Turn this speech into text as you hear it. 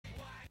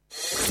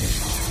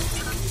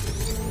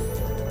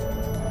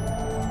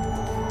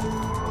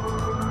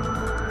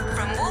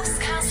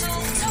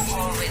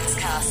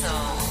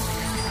Newcastle.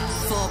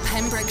 For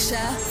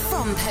Pembrokeshire,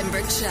 from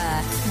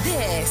Pembrokeshire,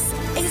 this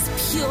is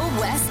Pure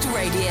West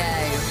Radio.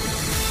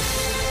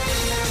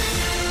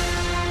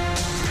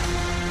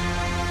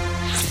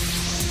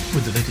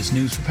 With the latest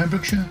news for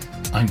Pembrokeshire,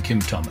 I'm Kim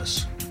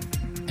Thomas.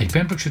 A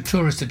Pembrokeshire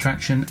tourist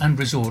attraction and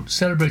resort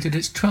celebrated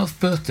its 12th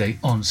birthday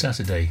on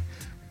Saturday.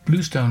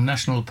 Bluestone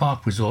National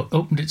Park Resort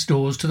opened its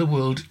doors to the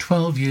world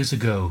 12 years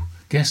ago.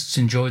 Guests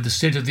enjoyed the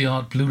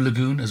state-of-the-art Blue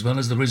Lagoon as well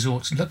as the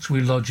resort's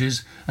luxury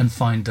lodges and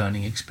fine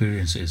dining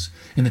experiences.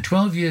 In the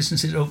 12 years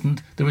since it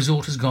opened, the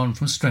resort has gone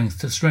from strength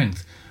to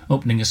strength,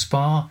 opening a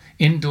spa,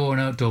 indoor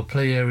and outdoor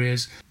play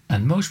areas,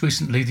 and most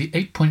recently the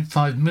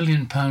 £8.5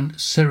 million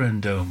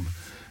Serendome.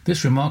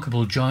 This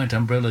remarkable giant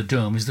umbrella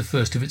dome is the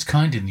first of its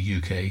kind in the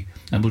UK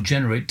and will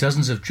generate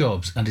dozens of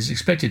jobs and is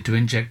expected to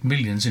inject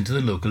millions into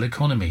the local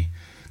economy.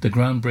 The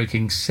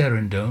groundbreaking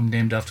Serendome,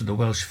 named after the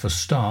Welsh for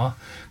star,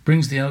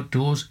 brings the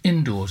outdoors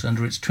indoors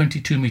under its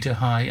 22-metre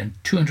high and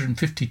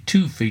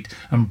 252 feet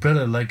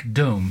umbrella-like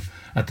dome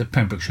at the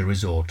Pembrokeshire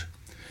Resort.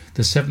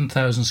 The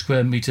 7,000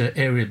 square metre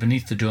area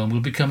beneath the dome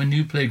will become a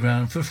new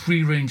playground for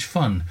free-range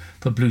fun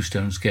for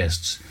Bluestone's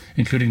guests,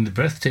 including the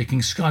breathtaking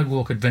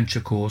Skywalk Adventure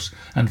Course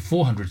and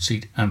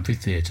 400-seat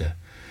amphitheatre.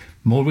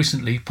 More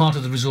recently, part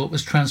of the resort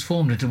was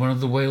transformed into one of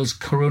the Wales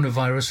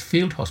coronavirus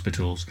field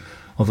hospitals,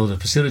 although the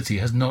facility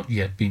has not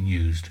yet been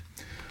used.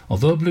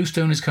 Although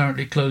Bluestone is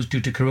currently closed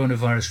due to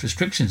coronavirus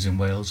restrictions in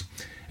Wales,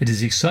 it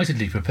is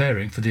excitedly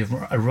preparing for the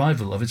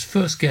arrival of its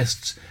first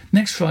guests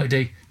next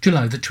Friday,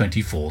 July the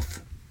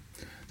 24th.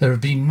 There have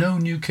been no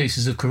new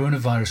cases of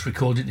coronavirus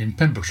recorded in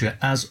Pembrokeshire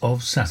as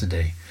of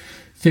Saturday.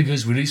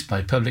 Figures released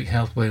by Public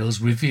Health Wales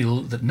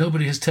reveal that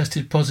nobody has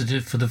tested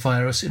positive for the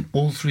virus in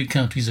all three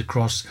counties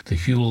across the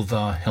Hywel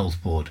Dda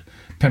Health Board: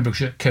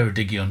 Pembrokeshire,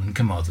 Ceredigion and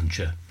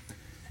Carmarthenshire.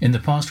 In the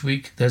past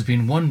week, there has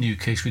been one new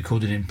case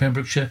recorded in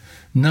Pembrokeshire,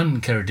 none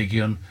in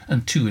Ceredigion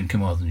and 2 in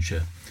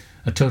Carmarthenshire.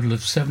 A total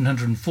of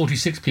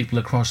 746 people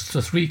across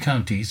the three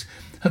counties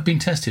have been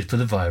tested for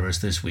the virus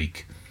this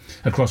week.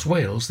 Across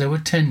Wales, there were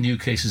 10 new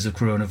cases of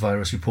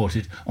coronavirus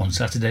reported on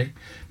Saturday,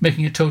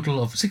 making a total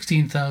of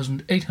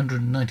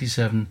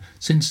 16,897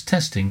 since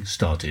testing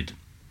started.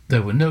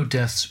 There were no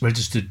deaths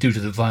registered due to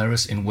the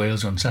virus in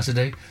Wales on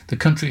Saturday. The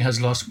country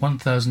has lost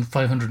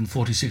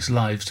 1,546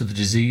 lives to the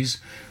disease,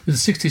 with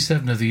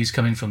 67 of these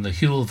coming from the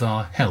Hywel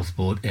Dda Health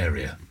Board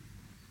area.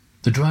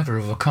 The driver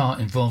of a car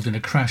involved in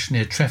a crash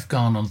near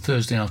Trefgarn on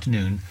Thursday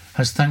afternoon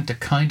has thanked a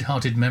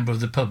kind-hearted member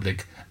of the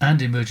public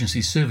and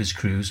emergency service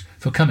crews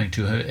for coming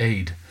to her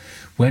aid.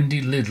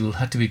 Wendy Liddell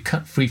had to be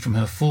cut free from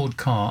her Ford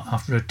car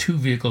after a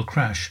two-vehicle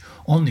crash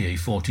on the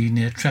A40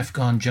 near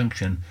Trefgarn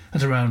Junction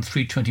at around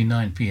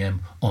 3:29pm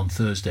on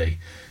Thursday.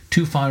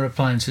 2 fire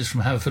appliances from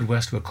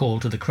Haverfordwest were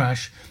called to the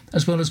crash,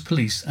 as well as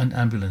police and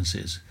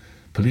ambulances.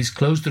 Police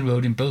closed the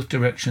road in both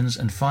directions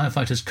and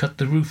firefighters cut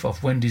the roof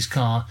off Wendy's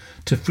car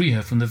to free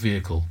her from the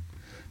vehicle.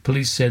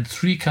 Police said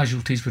 3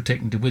 casualties were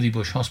taken to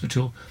Withybush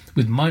Hospital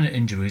with minor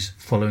injuries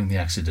following the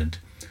accident.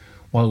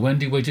 While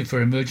Wendy waited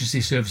for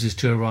emergency services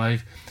to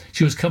arrive,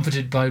 she was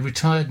comforted by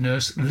retired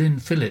nurse Lynn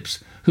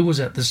Phillips, who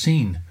was at the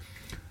scene.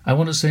 "I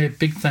want to say a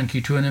big thank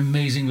you to an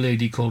amazing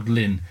lady called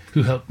Lynn,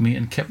 who helped me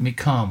and kept me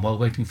calm while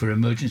waiting for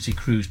emergency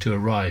crews to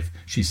arrive,"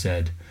 she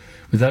said.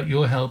 "Without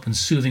your help and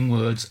soothing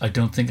words, I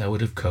don't think I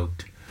would have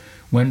coped."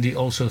 Wendy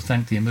also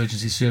thanked the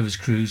emergency service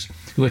crews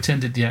who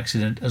attended the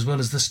accident, as well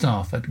as the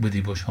staff at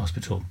Withybush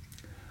Hospital.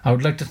 "I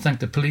would like to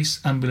thank the police,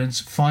 ambulance,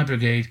 fire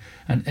brigade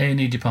and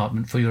A&E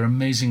department for your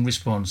amazing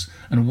response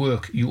and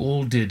work you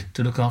all did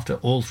to look after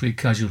all 3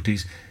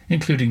 casualties,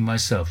 including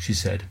myself," she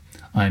said.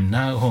 "I am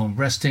now home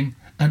resting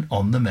and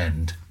on the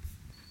mend."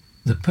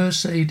 The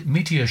Perseid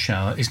meteor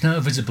shower is now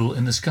visible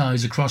in the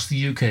skies across the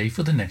UK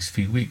for the next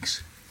few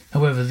weeks.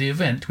 However, the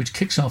event, which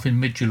kicks off in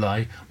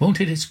mid-July, won't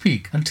hit its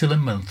peak until a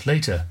month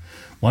later.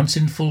 Once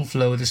in full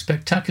flow, the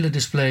spectacular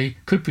display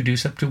could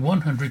produce up to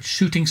 100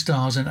 shooting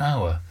stars an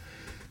hour.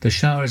 The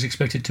shower is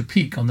expected to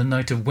peak on the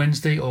night of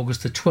Wednesday,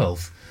 August the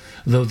 12th,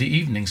 though the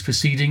evenings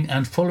preceding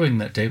and following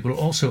that date will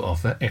also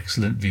offer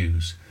excellent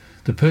views.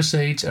 The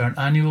Perseids are an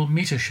annual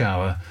meteor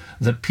shower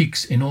that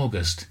peaks in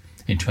August.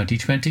 In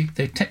 2020,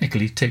 they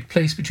technically take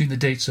place between the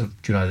dates of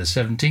July the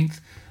 17th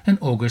and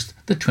August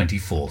the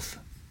 24th.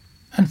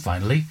 And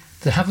finally,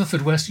 the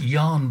Haverfordwest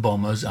Yarn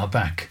Bombers are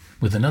back,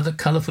 with another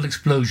colourful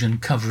explosion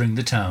covering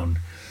the town.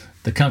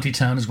 The county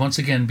town has once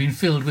again been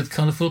filled with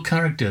colourful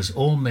characters,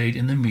 all made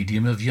in the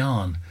medium of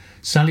yarn.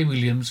 Sally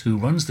Williams, who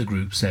runs the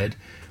group, said,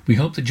 "We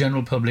hope the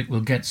general public will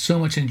get so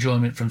much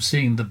enjoyment from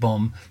seeing the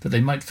bomb that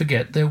they might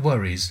forget their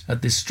worries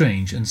at this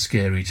strange and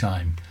scary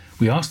time.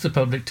 We ask the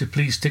public to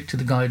please stick to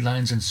the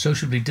guidelines and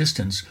socially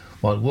distance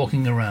while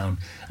walking around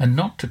and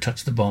not to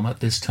touch the bomb at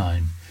this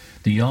time."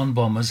 The Yarn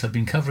Bombers have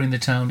been covering the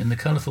town in the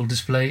colourful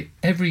display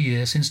every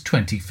year since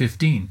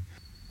 2015.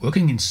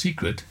 Working in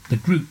secret, the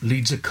group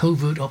leads a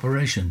covert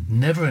operation,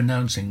 never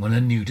announcing when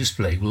a new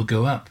display will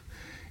go up.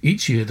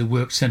 Each year the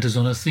work centres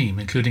on a theme,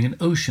 including an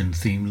ocean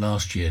theme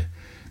last year.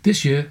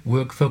 This year,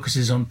 work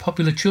focuses on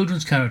popular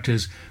children's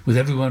characters, with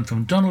everyone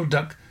from Donald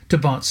Duck to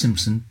Bart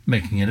Simpson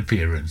making an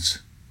appearance.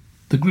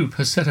 The group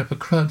has set up a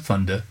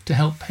crowdfunder to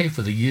help pay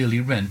for the yearly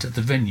rent at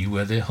the venue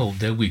where they hold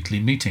their weekly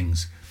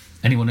meetings.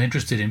 Anyone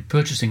interested in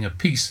purchasing a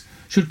piece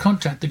should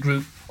contact the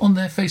group on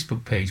their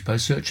Facebook page by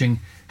searching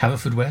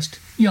Haverfordwest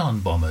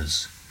Yarn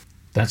Bombers.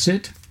 That's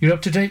it. You're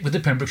up to date with the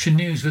Pembrokeshire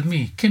News with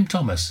me, Kim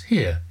Thomas,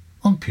 here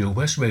on Pure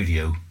West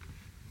Radio.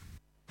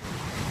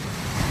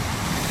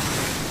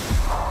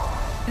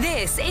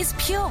 This is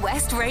Pure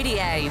West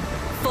Radio.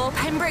 For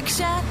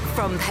Pembrokeshire,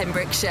 from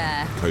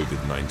Pembrokeshire.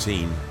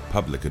 COVID-19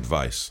 public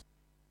advice.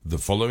 The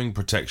following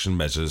protection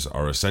measures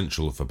are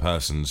essential for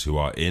persons who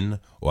are in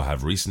or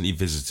have recently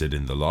visited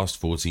in the last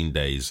 14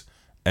 days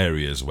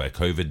areas where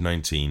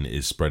COVID-19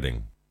 is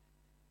spreading.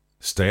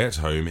 Stay at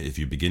home if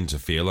you begin to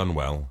feel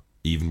unwell,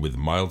 even with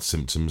mild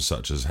symptoms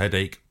such as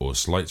headache or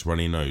slight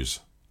runny nose,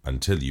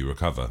 until you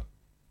recover.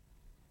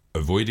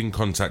 Avoiding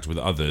contact with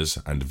others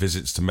and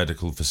visits to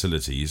medical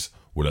facilities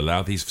will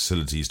allow these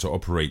facilities to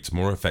operate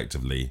more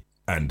effectively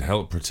and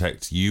help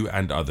protect you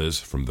and others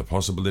from the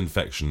possible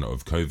infection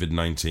of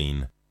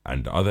COVID-19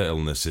 and other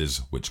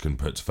illnesses which can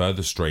put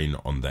further strain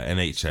on the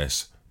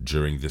NHS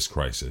during this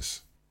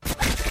crisis.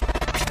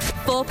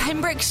 For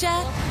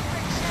Pembrokeshire,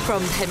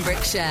 from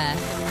Pembrokeshire.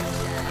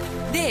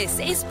 This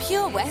is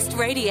Pure West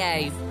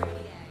Radio.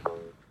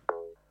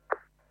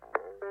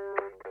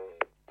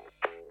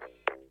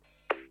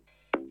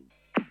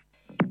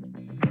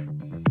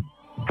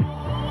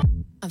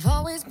 I've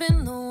always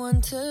been the one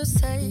to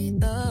say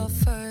the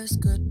first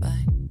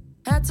goodbye.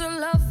 Had to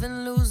love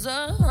and lose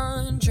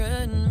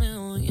 100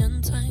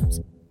 million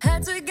times.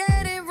 Had to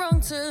get it wrong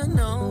to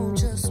know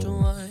just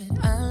what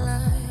I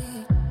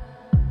like.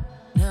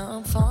 Now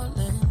I'm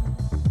falling.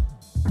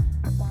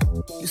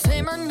 You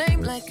say my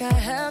name like I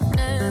have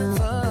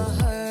never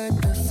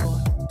heard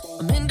before.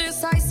 I'm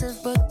indecisive,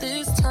 but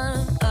this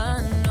time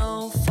I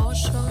know for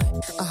sure.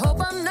 I hope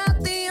I'm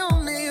not the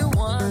only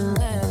one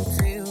that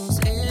feels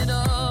it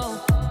all.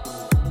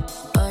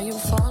 Are you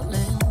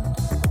falling?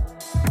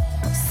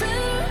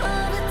 Center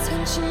of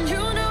attention, you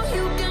know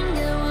you can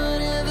get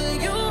whatever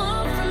you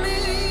want from me.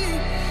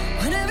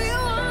 Whenever you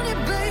want it,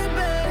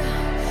 baby.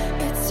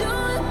 It's you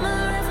and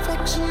my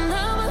reflection.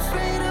 I'm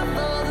afraid of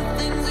all the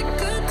things it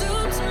could do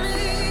to me.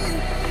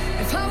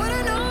 If I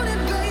would've known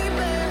it,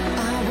 baby,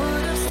 I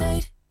would've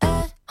stayed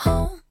at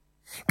home.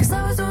 'Cause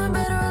I was doing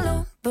better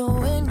alone. But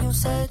when you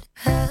said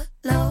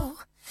hello,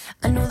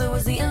 I knew that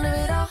was the end of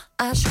it all.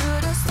 I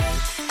should've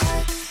stayed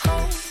at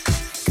home.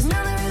 'Cause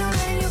now there ain't no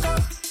letting you go.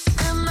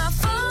 Am I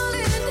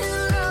falling in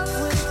love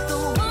with the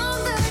one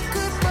that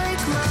could break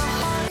my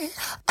heart?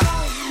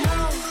 Oh no,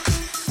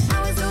 I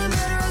was doing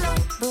better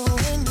alone. But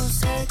when you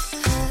said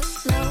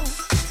hello,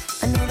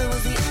 I knew that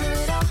was the end of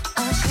it all.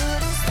 I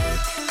should've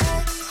stayed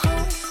at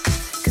home.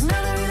 'Cause now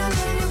there ain't no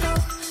letting you go.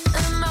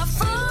 Am I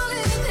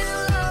falling in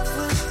love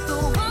with the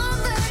one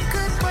that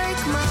could break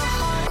my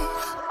heart?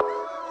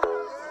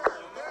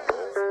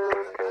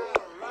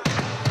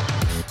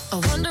 I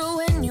wonder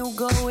when you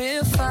go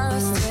if I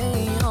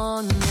stay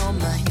on your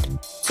mind.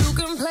 Two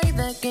can play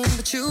that game,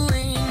 but you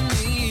win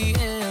me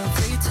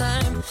every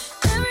time.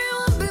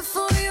 Everyone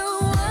before you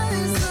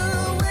was a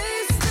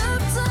waste of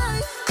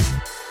time.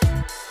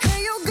 Hey,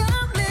 you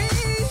got me.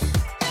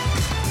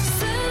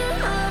 Center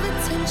of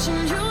attention,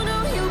 you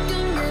know you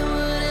can get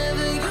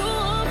whatever you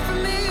want from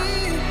me.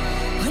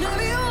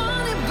 Whenever you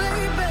want it,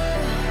 baby.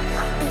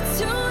 It's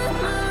you and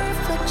my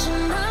reflection.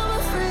 I'm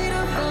afraid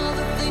of all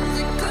the things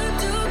it could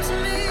do to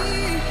me.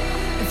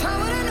 If I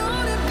would've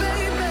known it,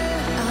 baby,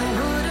 I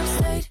would've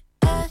stayed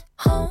at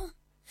home.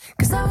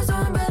 'Cause I was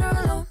doing better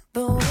alone.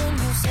 But when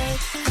you said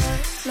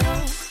hello,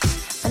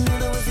 I knew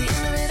that was the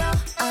end of it all.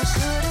 I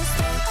should've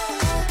stayed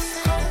at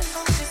home.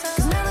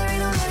 'Cause now there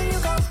ain't no letting you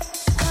go.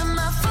 Am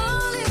I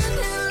falling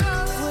in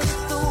love with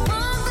the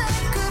one that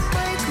could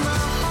break my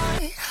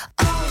heart?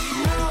 Oh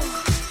no,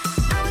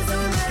 I was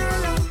doing better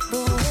alone.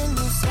 But when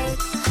you said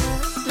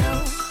hello,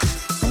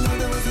 I knew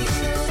that was the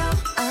end of it all.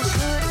 I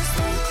should've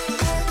stayed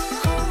at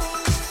home.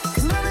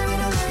 'Cause now there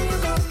ain't no letting you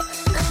go.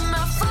 Am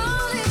I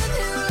falling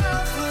in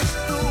love with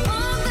the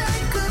one that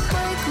could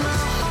break my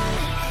heart?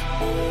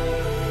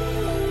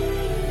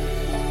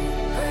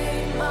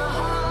 Break my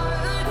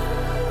heart.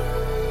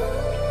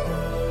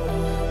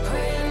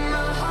 Break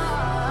my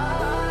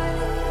heart.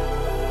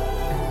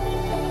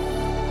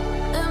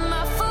 Am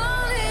I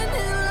falling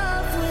in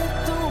love with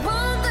the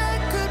one that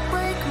could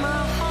break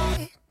my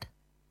heart?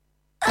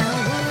 I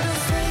would've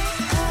stayed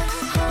at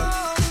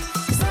home.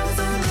 'Cause I was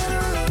doing better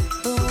alone.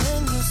 But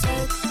when you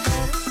said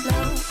hello,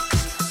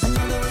 I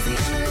knew that was the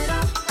end of it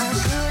all. I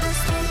should've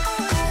stayed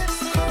at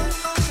home.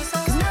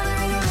 'Cause now there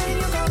ain't no letting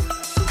you go.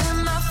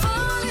 Am I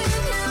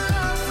falling in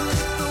love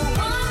with the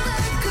one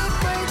that could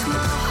break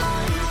my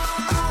heart?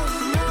 Oh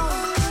no,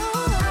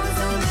 I was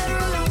doing better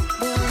alone.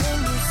 But when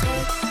you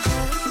said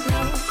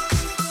hello,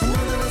 I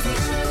knew that was the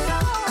end of it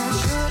all. I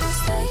should've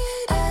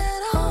stayed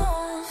at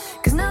home.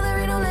 'Cause now there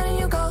ain't no letting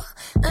you go.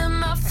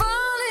 Am I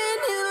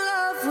falling in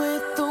love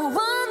with the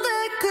one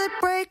that could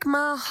break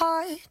my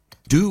heart?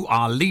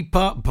 Dua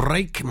Lipa,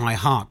 Break My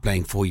Heart,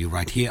 playing for you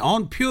right here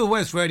on Pure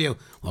West Radio.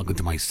 Welcome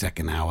to my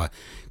second hour.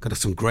 Got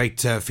some great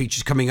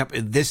features coming up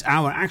in this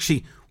hour.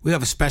 Actually, we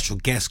have a special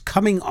guest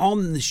coming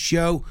on the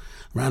show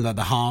around at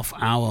the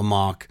half-hour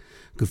mark.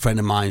 Good friend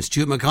of mine,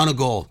 Stuart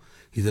McGonigal.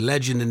 He's a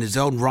legend in his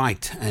own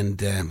right,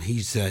 and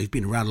he's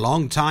been around a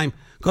long time.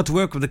 Got to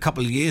work with him a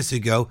couple of years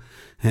ago,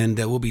 and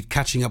we'll be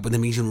catching up with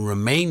him. He's in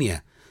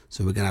Romania,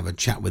 so we're going to have a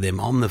chat with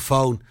him on the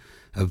phone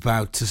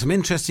about some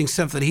interesting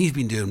stuff that he's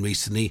been doing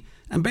recently,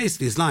 and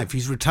basically his life.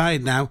 He's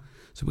retired now,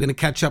 so we're going to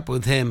catch up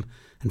with him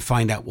and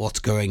find out what's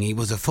going. He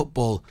was a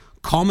football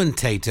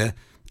commentator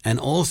and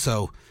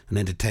also an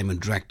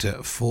entertainment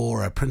director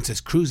for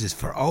Princess Cruises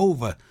for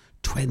over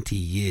 20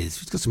 years.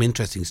 He's got some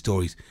interesting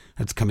stories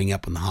that's coming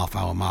up on the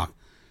half-hour mark.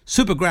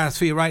 Supergrass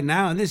for you right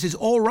now, and this is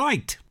All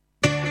Right.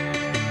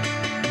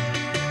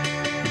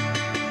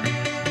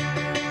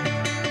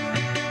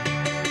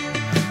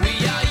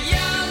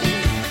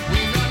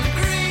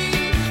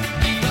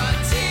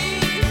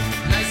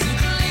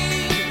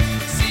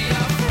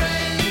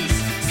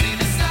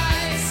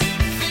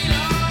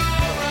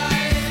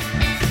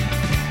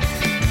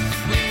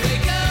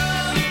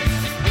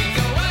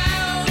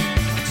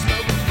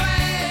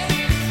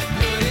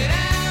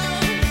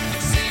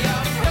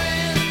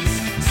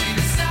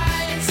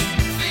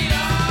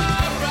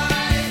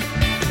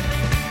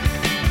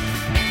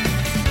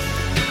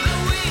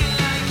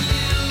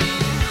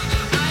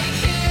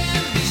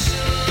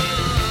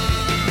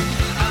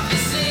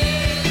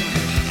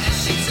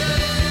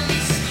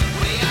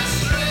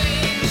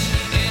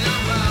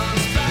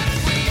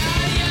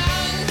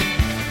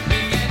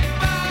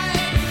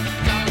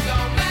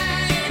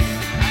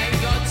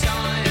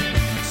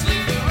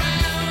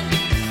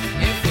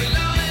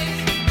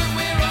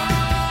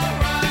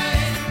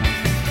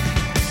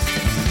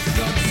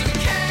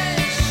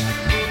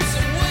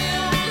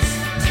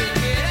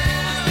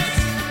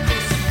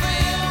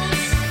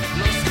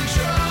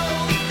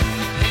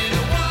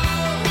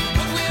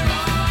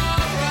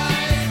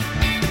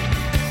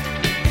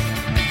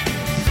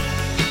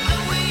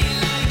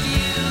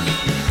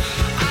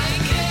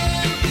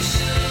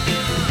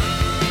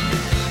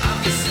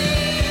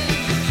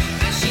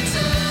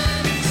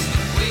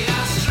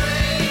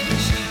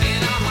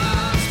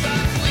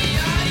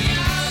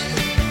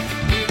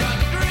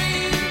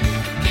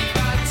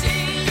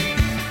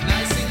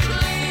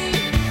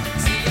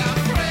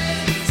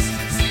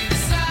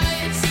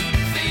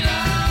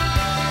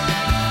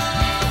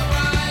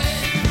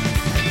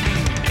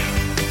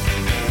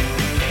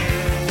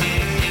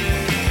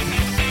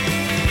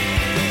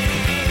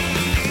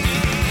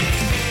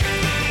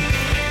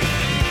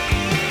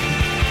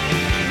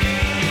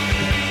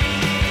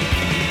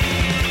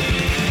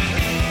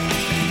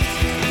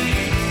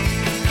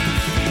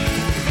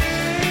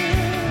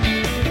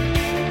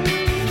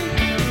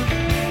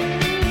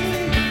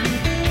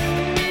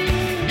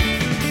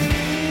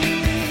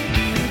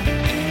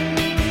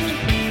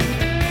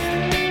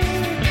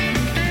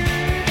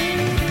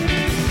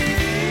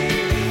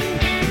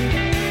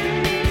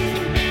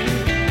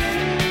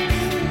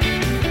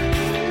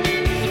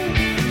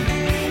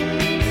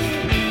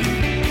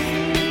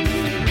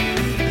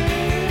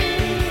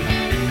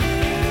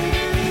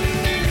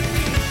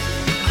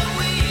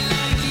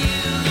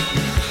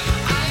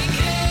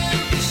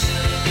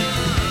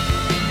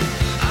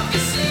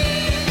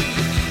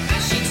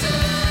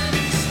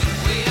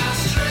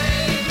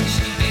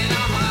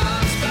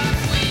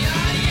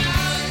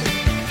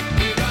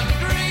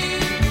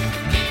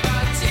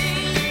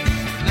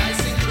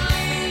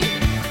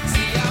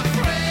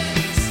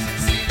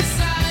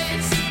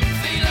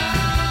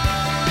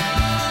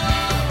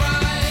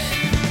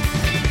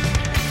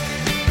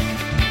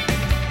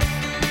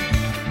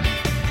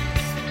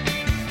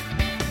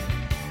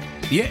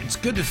 Yeah, it's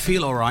good to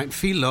feel all right.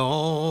 Feel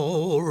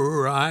all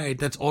right.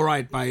 That's All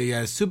Right by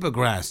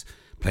Supergrass,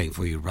 playing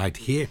for you right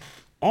here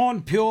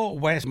on Pure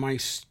West. My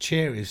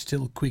chair is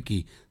still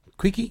squeaky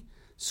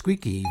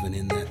even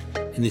in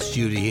the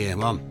studio here.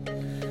 Mom.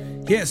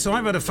 Yeah, so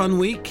I've had a fun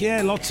week.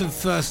 Yeah, lots of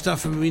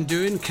stuff I've been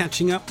doing,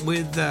 catching up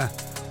with a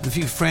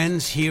few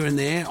friends here and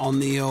there on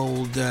the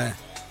old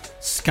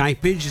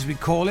Skypeage, as we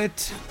call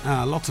it.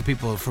 Lots of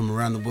people from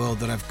around the world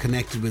that I've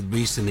connected with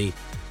recently,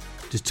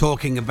 just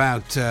talking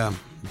about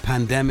the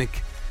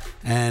pandemic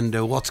and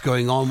what's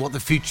going on, what the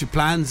future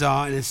plans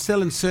are. And it's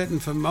still uncertain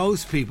for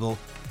most people,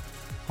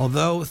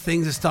 although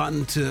things are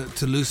starting to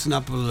loosen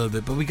up a little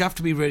bit. But we have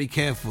to be really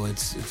careful.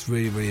 It's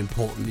really, really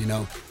important, you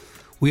know.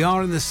 We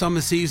are in the summer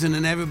season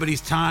and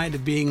everybody's tired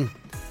of being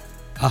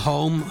bored at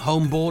home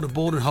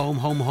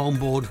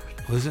bored.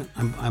 What is it?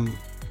 I'm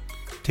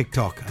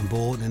TikTok. I'm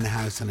bored in the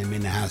house and I'm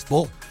in the house.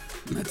 Well,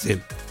 that's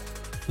it.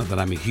 Not that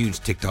I'm a huge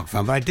TikTok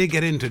fan, but I did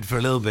get into it for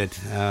a little bit.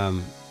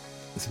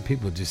 Some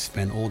people just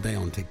spend all day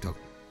on TikTok.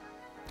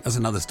 That's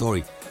another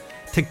story.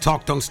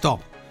 TikTok don't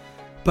stop.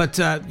 But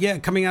yeah,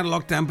 coming out of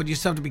lockdown, but you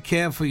still have to be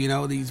careful, you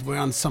know. We're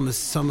on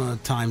summer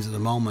times at the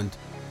moment.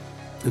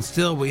 And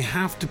still we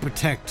have to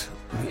protect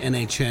the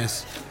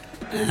NHS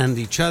and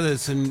each other.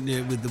 And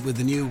with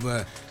the new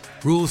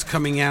rules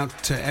coming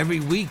out every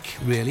week,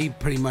 really,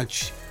 pretty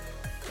much.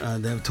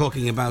 They're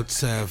talking about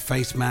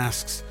face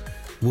masks,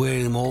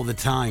 wearing them all the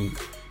time.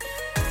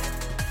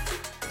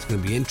 It's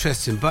going to be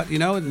interesting. But,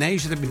 in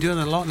Asia, they've been doing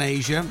a lot in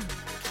Asia.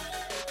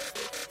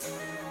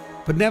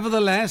 But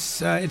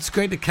nevertheless, it's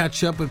great to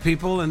catch up with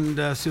people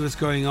and see what's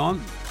going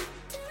on.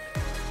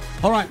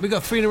 All right, we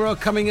got 3 in a row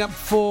coming up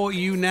for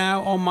you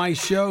now on my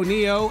show,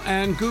 Neo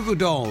and Goo Goo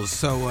Dolls.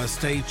 So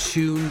stay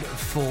tuned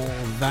for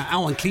that.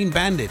 Oh, and Clean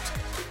Bandit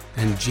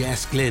and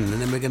Jess Glynn.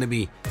 And then we're going to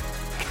be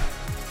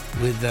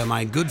with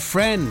my good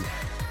friend,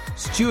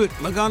 Stuart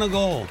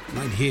McGonigal,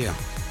 right here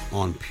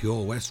on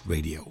Pure West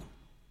Radio.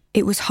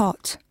 It was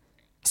hot,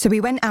 so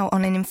we went out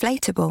on an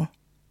inflatable.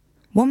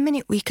 1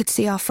 minute we could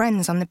see our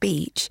friends on the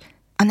beach,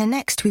 and the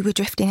next we were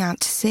drifting out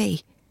to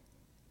sea.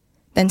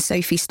 Then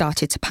Sophie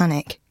started to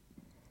panic.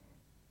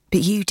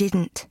 But you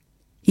didn't.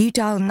 You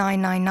dialed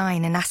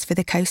 999 and asked for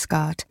the Coast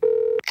Guard.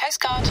 Coast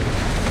Guard.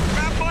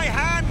 Grab my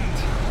hand!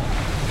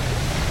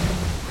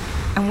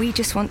 And we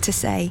just want to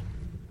say,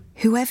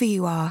 whoever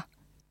you are,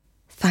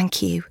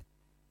 thank you.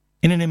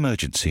 In an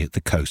emergency at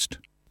the coast,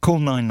 call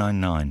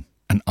 999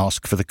 and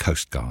ask for the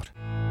Coast Guard.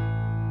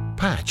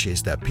 Patch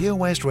is the Pure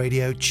West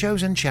Radio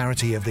chosen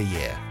charity of the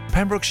year.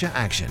 Pembrokeshire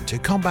Action to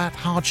Combat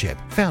Hardship,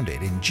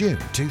 founded in June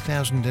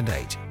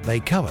 2008. They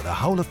cover the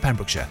whole of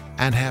Pembrokeshire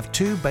and have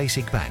 2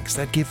 basic banks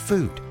that give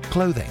food,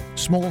 clothing,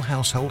 small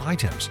household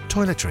items,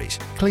 toiletries,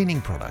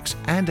 cleaning products,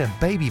 and a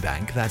baby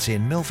bank that's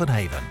in Milford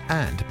Haven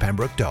and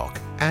Pembroke Dock,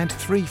 and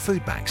 3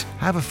 food banks,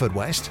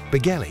 Haverfordwest,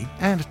 Begelly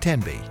and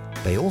Tenby.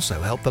 They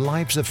also help the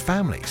lives of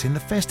families in the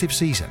festive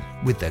season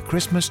with their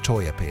Christmas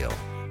toy appeal.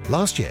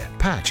 Last year,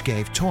 Patch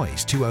gave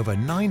toys to over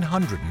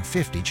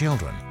 950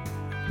 children.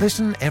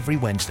 Listen every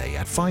Wednesday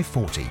at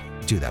 5:40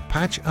 to the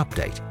Patch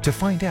Update to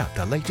find out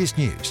the latest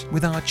news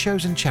with our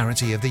chosen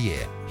charity of the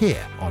year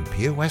here on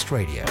Pure West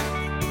Radio.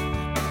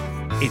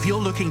 If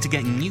you're looking to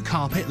get new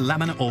carpet,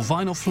 laminate or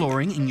vinyl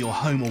flooring in your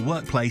home or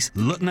workplace,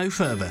 look no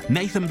further.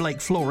 Nathan Blake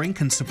Flooring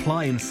can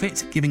supply and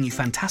fit, giving you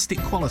fantastic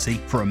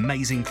quality for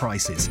amazing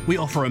prices. We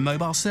offer a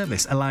mobile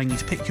service allowing you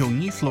to pick your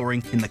new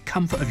flooring in the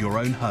comfort of your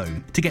own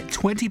home. To get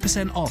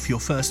 20% off your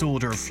first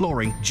order of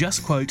flooring,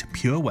 just quote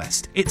Pure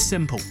West. It's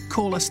simple.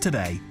 Call us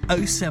today,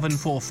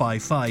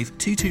 07455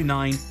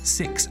 229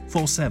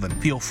 647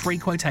 for your free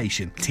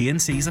quotation.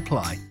 T&Cs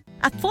apply.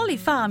 At Folly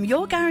Farm,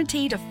 you're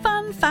guaranteed a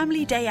fun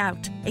family day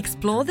out.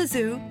 Explore the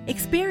zoo,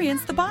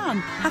 experience the barn,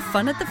 have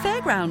fun at the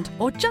fairground,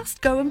 or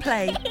just go and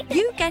play.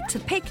 You get to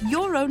pick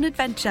your own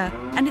adventure,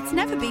 and it's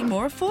never been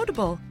more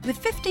affordable.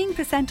 With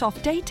 15%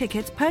 off day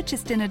tickets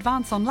purchased in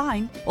advance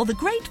online, or the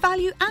great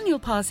value annual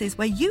passes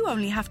where you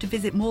only have to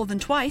visit more than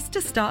twice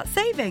to start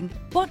saving.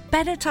 What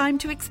better time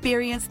to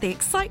experience the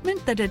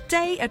excitement that a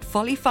day at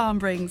Folly Farm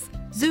brings?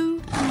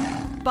 Zoo,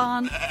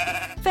 barn,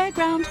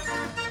 fairground,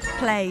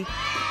 play.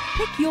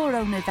 Pick your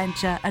own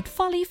adventure at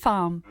Folly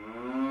Farm.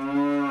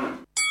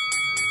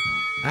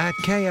 At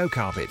KO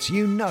Carpets,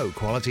 you know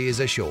quality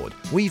is assured.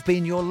 We've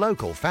been your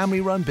local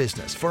family-run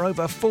business for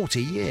over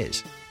 40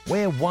 years.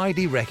 We're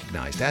widely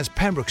recognised as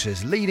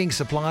Pembrokeshire's leading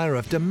supplier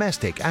of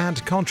domestic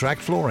and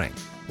contract flooring.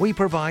 We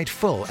provide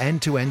full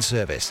end-to-end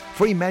service,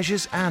 free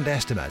measures and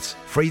estimates,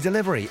 free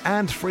delivery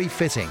and free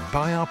fitting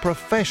by our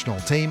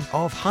professional team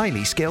of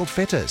highly skilled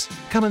fitters.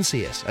 Come and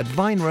see us at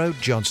Vine Road,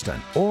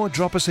 Johnston, or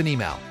drop us an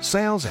email,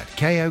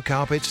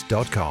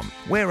 sales@kocarpets.com.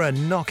 We're a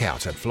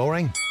knockout at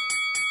flooring.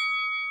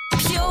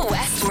 Pure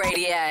West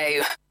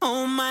Radio.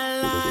 All my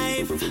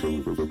life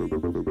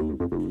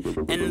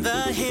and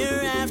the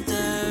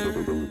hereafter,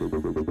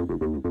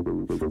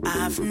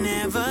 I've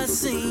never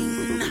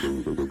seen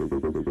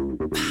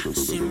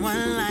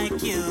one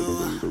like you.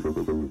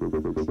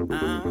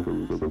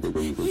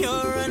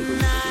 You're a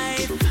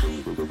knife,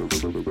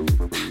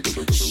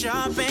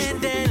 sharp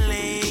and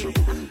deadly,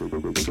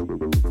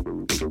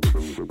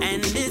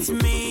 and it's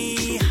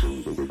me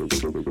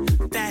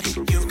that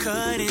you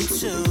cut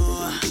into.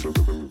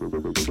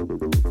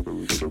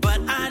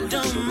 But I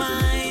don't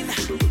mind.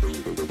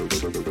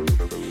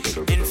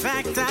 In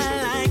fact,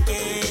 I like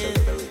it.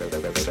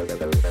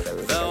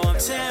 Though I'm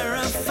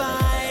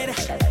terrified,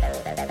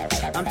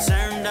 I'm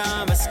turned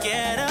on but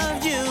scared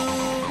of you.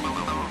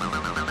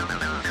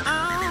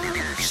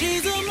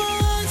 She's a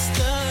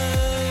monster,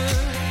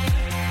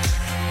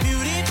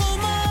 beautiful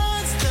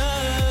monster,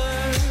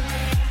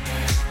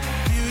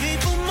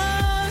 beautiful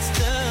monster.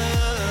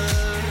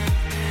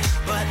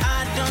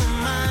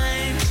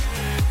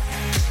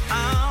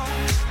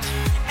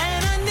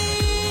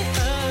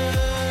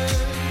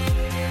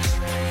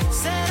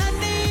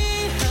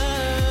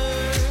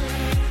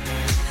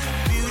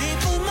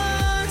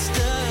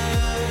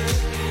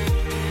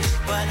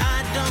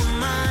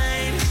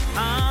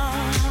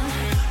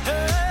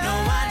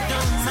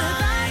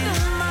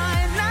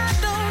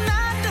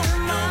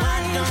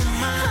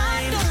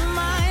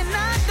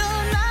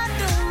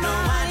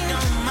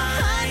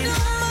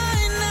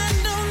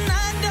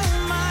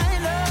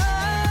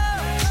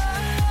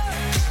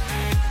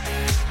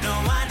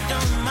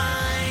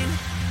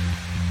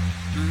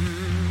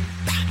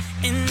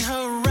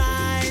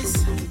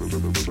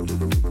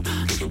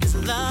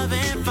 love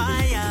and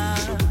fire.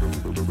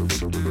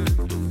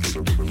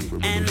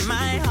 And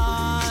my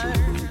heart,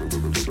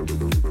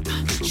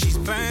 she's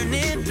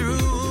burning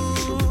through.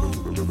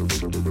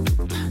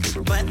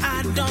 But I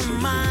don't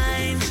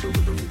mind.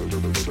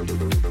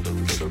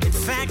 In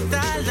fact,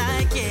 I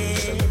like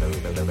it.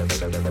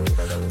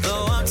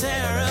 Though I'm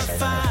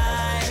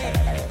terrified,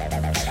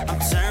 I'm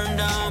turned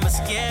on but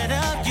scared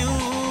of you.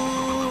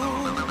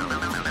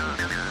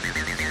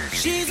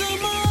 She's a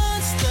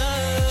monster.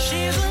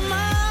 She's a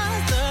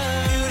monster.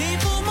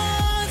 Beautiful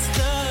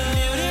monster.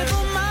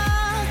 Beautiful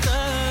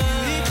monster.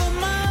 Beautiful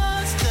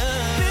monster.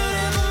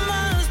 Beautiful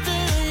monster.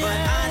 But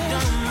I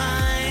don't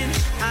mind.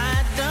 I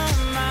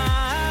don't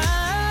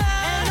mind.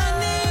 And I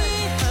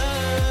need her.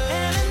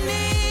 And I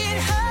need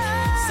her.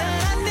 Said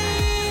I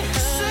need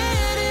her.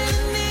 Said I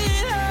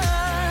need her.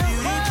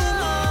 Beautiful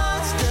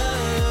monster.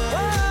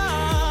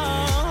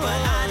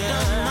 But I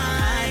don't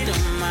mind.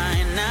 Don't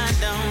mind. I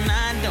don't.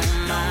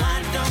 No, I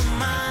don't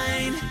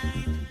mind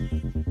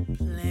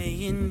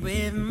playing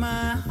with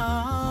my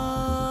heart.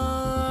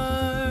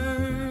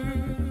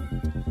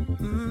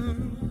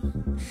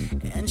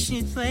 And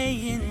she's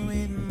playing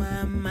with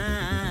my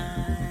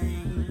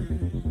mind.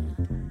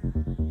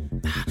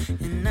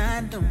 And I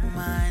don't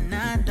mind, I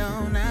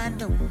don't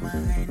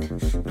mind.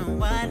 No,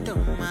 I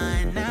don't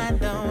mind, I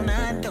don't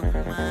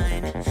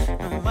mind.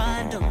 No,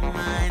 I don't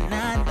mind,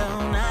 I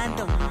don't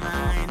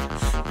mind.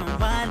 No,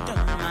 I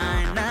don't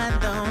mind, I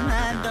don't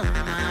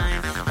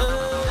mind. Oh,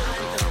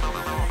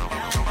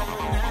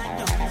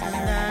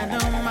 I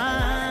don't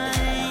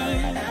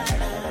mind.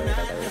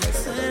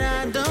 Said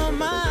I don't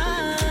mind.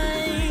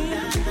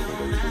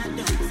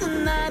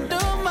 And I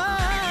don't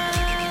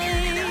mind.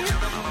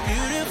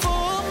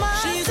 Beautiful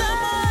monster. She's a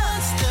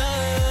monster.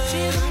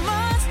 She's a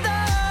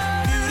monster.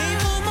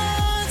 Beautiful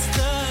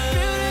monster.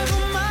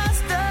 Beautiful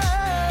monster.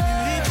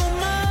 Beautiful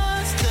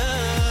monster.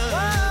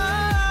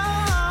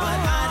 But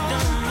I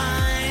don't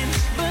mind.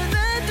 But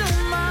I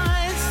don't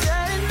mind.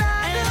 Said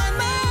I don't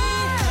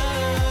mind.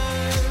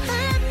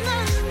 And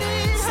I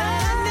need her. Said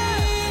I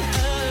need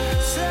her.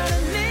 Said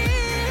I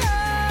need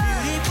her.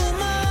 Beautiful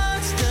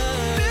monster.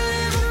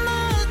 Beautiful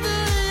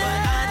monster.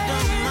 But I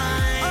don't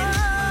mind.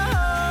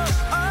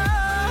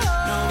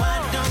 No, I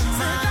don't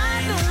mind.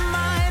 I don't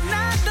mind.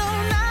 I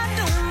don't mind.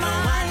 No,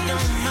 I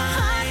don't mind.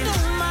 I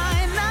don't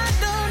mind. I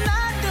don't.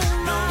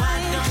 No,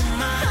 I don't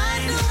mind. I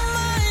don't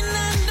mind.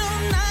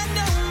 I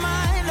don't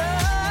mind.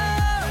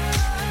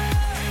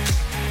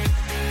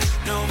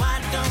 No, I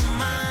don't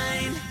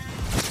mind.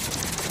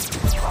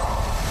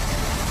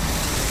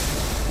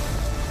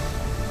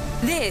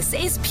 This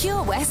is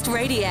Pure West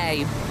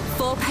Radio.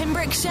 For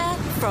Pembrokeshire,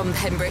 from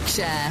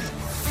Pembrokeshire.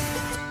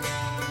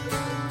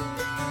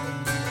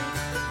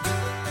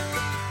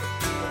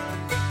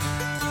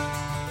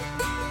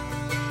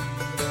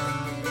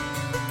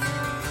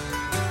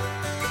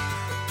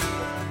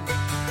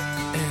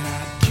 And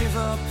I'd give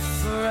up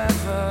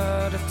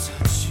forever to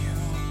touch you,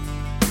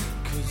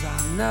 'cause I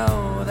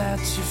know that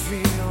you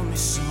feel me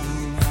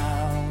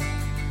somehow.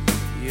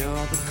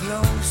 You're the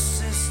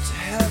closest to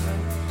heaven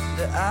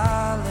that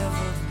I'll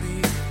ever be,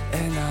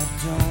 and I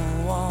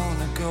don't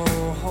wanna go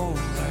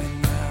home right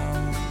now.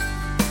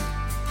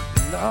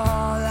 And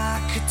all I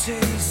could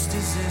taste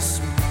is this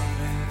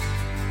moment,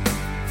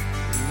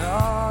 and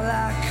all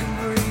I can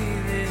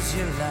breathe is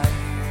your light.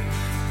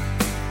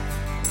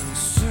 And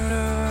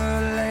sooner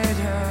or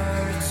later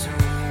it's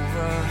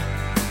over.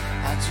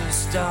 I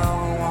just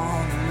don't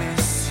wanna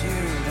miss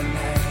you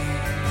tonight.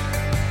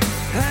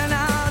 And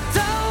I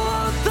don't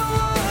want the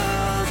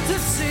world to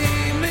see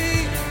me,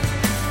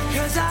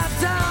 'cause I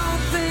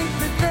don't think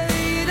that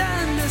they'd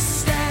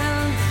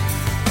understand.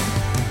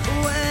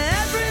 When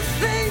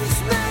everything's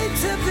made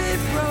to be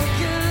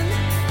broken,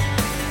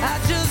 I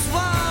just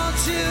want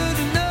you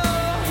to know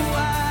who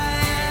I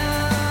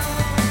am.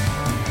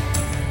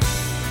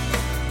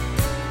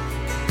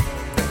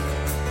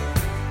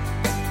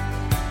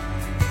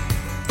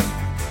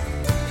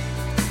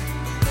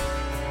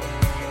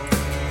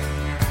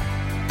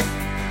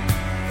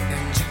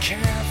 And you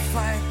can't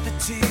fight the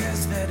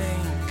tears that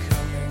ain't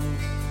coming,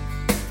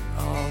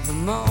 all the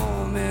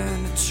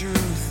moment of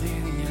truth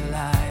in your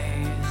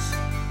lies.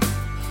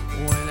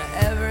 When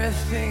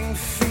everything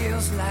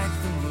feels like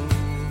the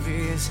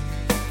movies,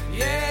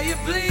 yeah, you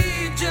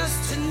bleed just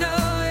to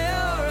know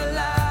you're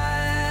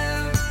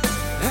alive.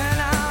 And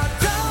I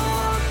don't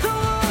want the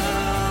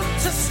world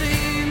to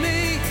see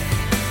me,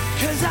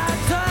 'cause I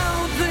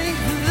don't think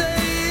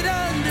they'd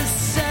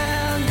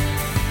understand.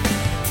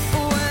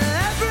 When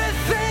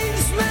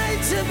everything's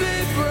made to be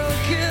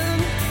broken,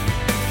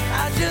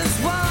 I just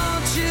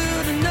want you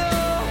to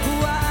know who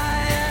I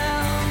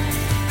am.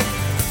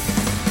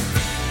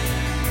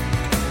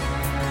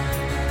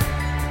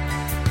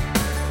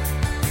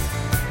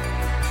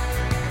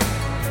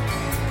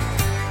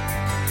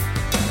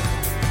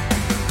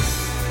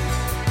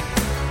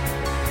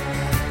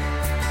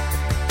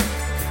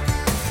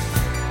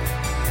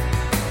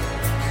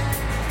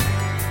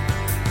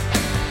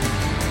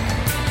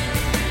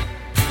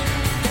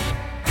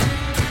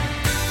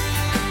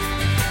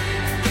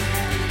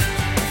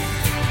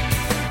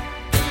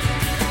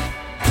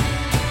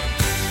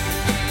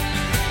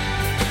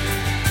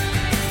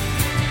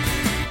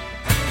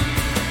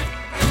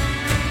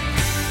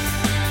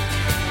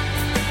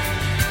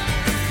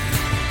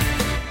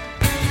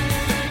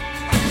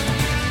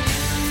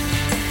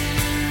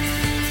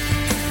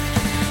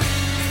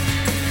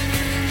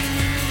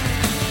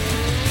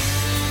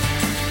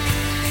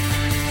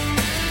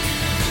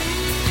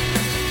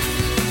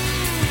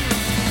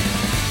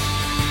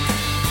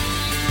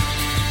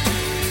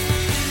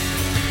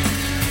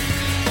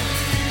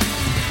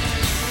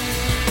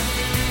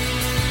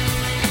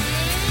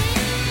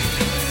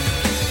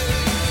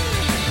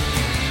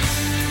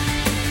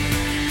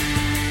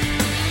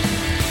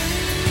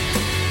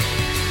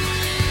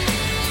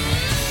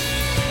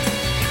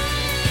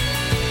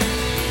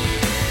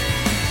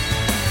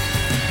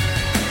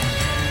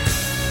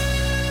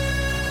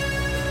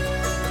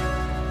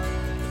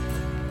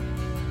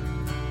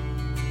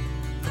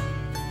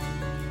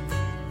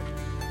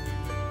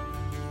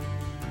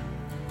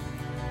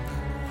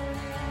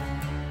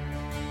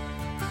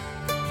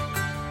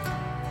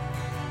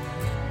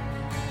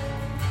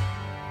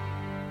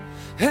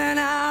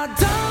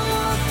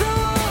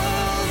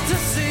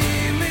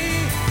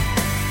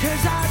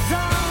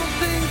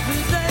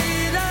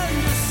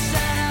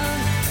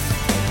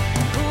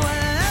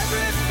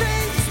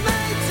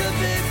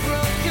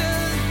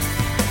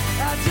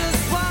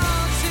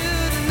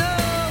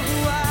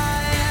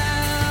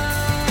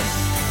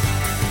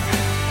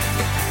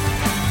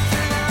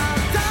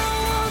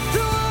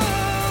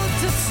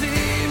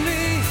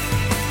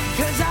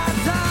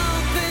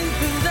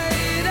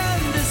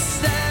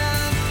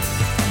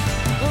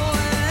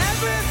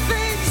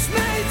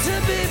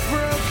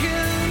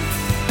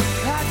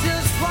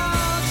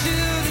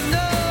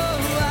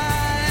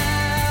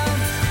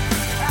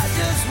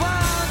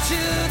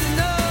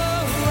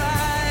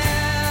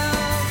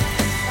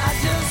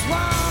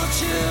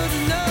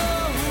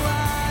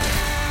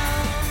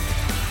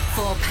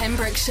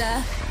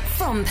 Pembrokeshire,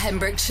 from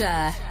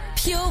Pembrokeshire,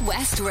 Pure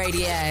West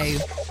Radio.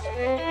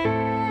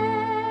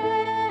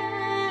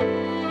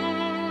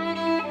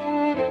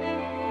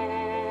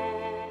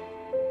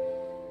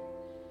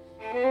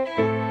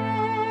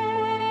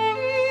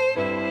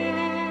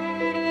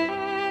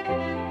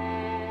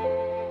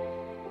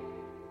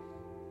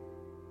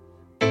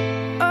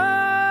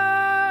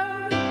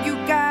 You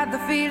got the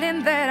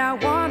feeling that I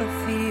wanna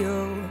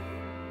feel.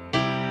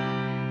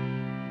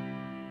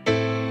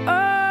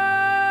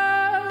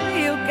 Oh,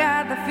 you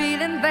got the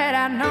feeling that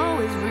I know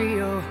is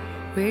real,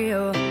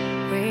 real,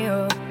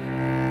 real.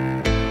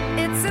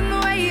 It's in the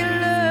way you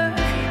look,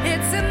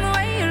 it's in the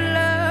way you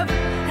love,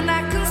 and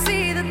I can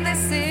see that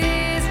this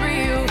is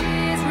real,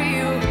 is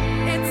real.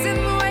 It's in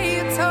the way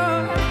you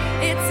talk,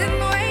 it's in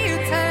the way you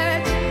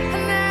touch,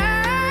 and I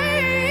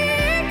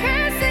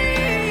can see,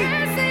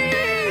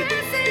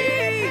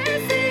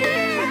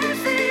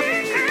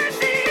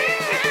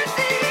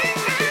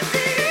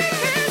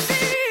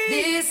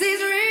 this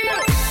is real,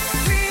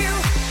 real,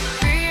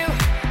 real,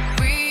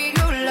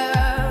 real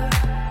love.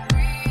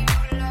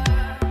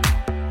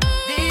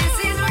 This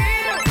is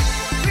real,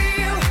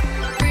 real,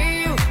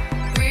 real,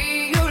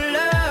 real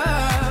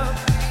love.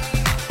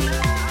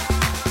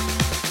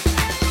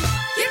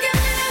 You give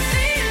me that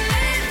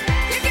feeling,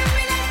 you give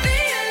me that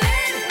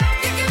feeling,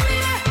 you give me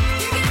that,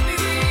 you give me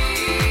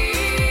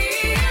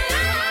real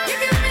love. You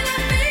give me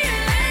that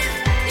feeling,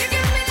 you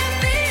give me that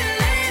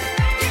feeling,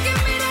 you give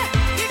me that,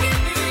 you give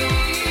me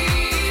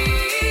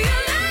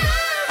real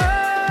love.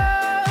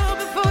 Oh,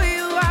 before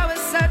you I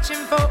was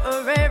searching for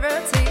a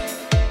rarity.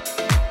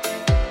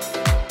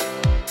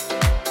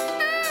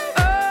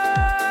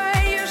 Oh,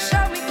 you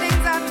showed me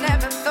things I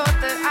never thought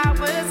that I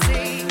would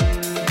see.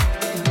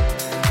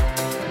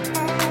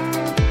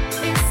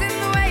 It's in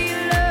the way you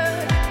look,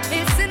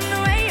 it's in the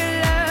way you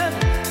love,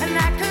 and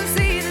I can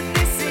see that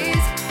this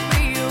is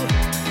real,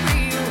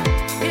 real.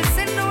 It's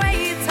in the way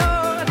you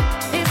talk,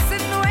 it's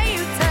in the way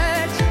you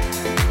touch,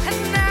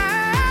 and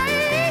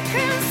I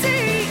can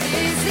see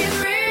this is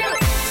real,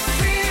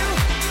 real,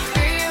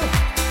 real,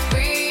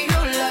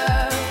 real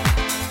love.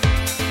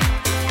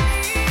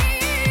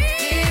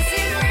 This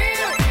is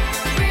real,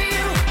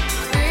 real,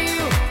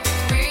 real,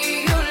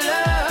 real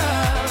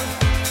love.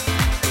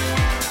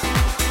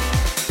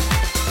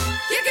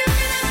 You give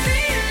me that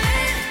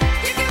feeling,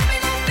 you give me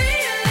that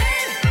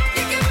feeling,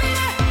 you give me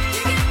that,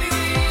 you give me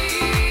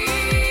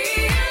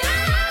real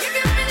love. You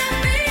give me that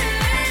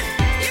feeling,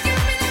 you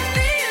give me that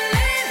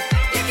feeling,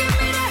 you give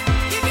me that,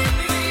 you give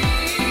me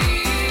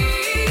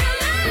real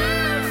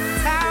love.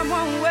 Time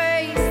won't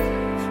waste,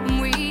 and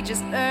we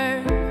just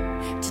learn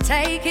to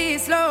take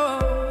it slow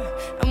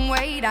and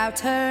wait our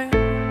turn.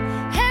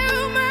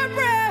 Hold my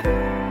breath,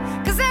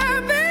 'cause I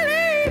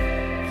believe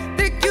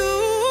that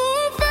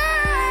you'll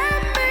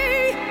find me.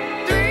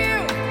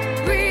 Real,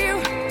 real,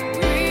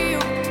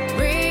 real,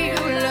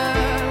 real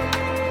love.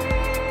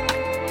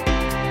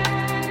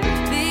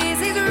 This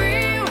is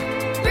real,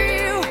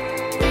 real,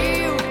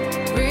 real,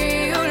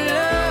 real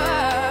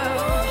love.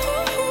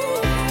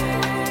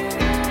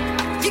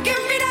 You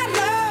give me that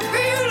love,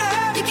 real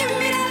love. You give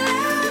me that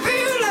love,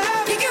 real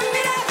love. You give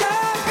me that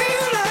love,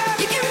 real love.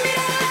 You give me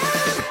that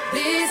love.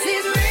 This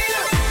is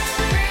real,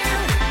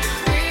 real,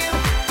 real,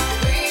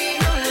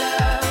 real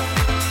love.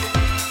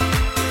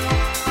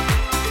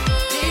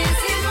 This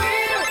is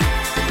real,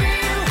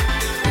 real,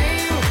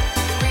 real,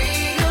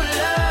 real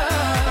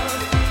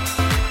love.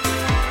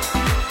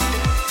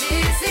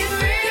 This is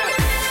real,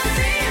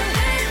 real,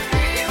 real.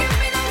 You give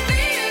me that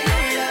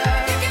feeling,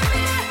 love. You give me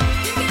that,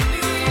 you give me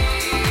real.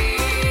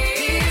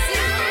 This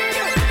is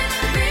real,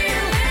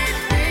 real,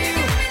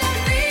 real,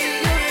 real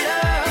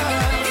love.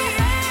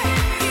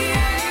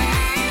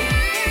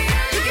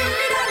 You give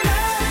me that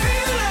love,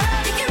 real love.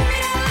 You give me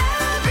that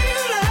love,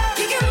 real love.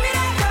 You give me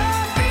that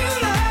love, real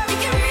love. You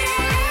give me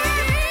that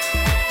love.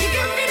 You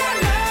give me that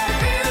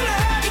love, real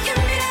love. You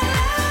give me that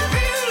love,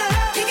 real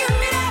love. You give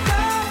me that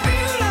love,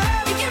 real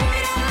love. You give me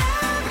that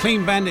love.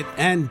 Clean Bandit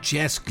and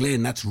Jess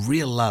Glynn. That's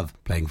Real Love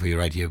playing for you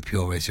right here at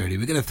Pure West Radio.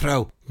 We're going to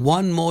throw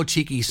one more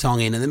cheeky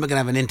song in, and then we're going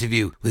to have an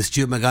interview with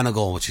Stu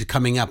McGonigal, which is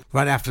coming up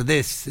right after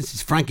this. This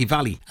is Frankie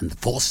Valli and the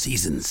Four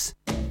Seasons.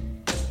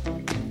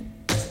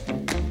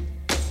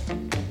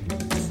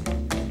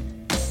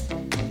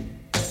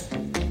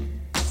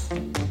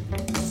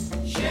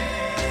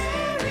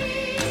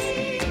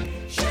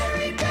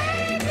 Sherry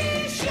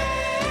baby,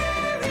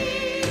 Sherry,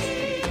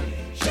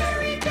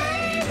 Sherry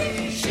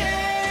baby,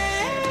 Sherry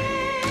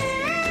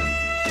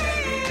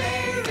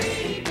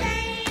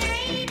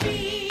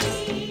baby,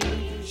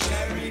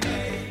 Sherry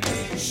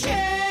baby,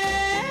 Sherry,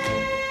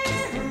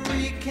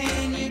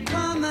 can you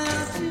come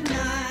out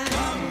tonight?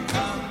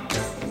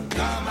 Come,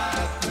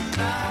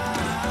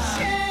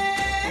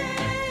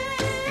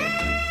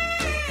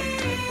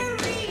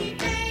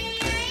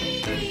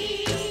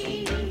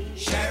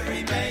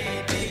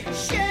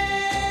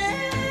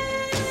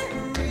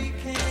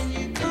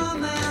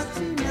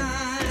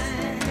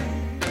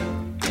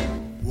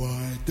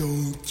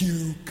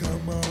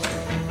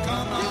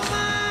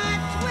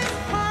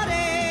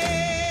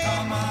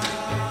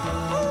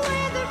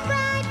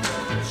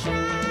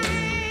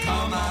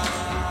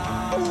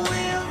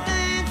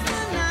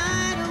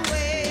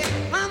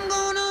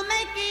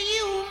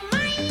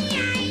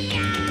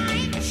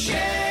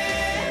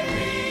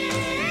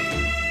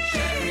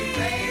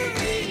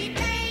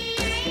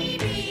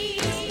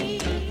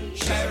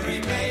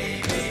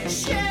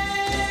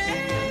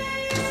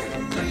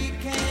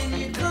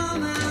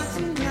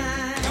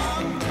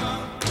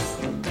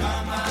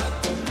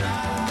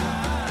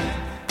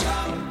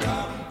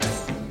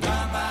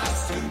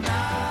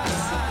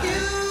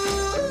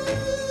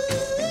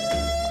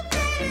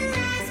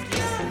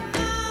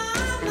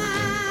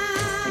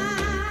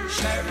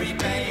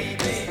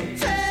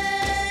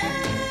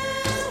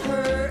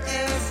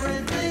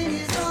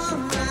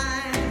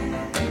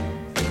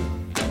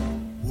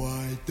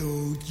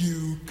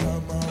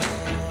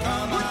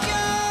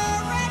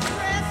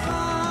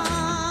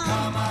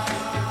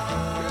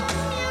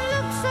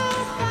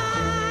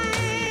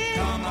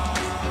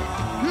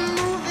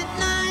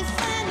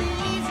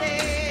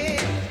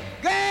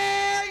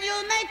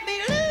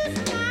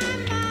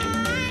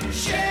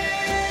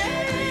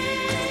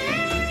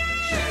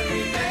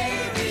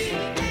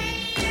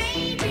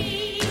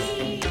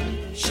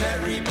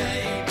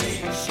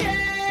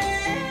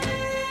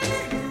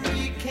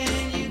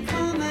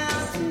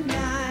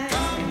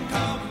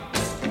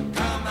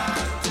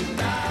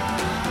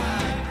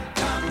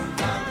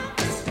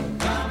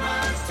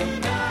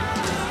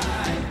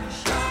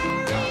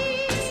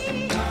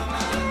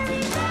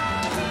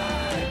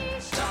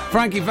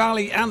 Frankie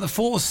Valli and the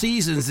Four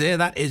Seasons there.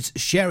 That is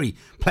Sherry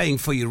playing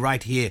for you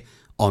right here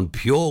on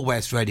Pure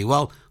West Radio.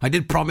 Well, I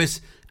did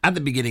promise at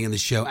the beginning of the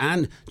show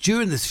and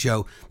during the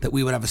show that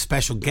we would have a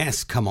special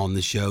guest come on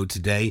the show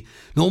today.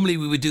 Normally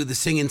we would do the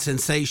singing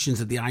sensations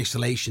of the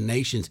Isolation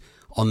Nations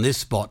on this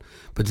spot,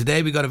 but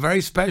today we got a very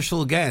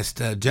special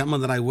guest, a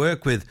gentleman that I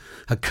worked with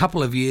a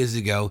couple of years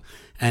ago,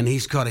 and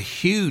he's got a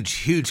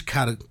huge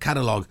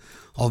catalogue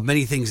of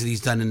many things that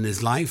he's done in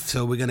his life.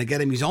 So we're going to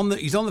get him. He's on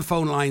the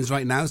phone lines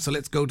right now, so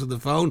let's go to the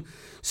phone.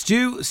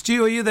 Stu,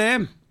 are you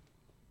there?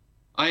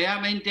 I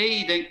am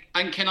indeed,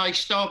 and can I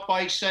start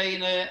by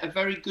saying a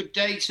very good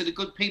day to the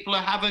good people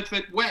of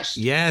Haverfordwest?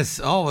 Yes.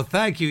 Oh, well,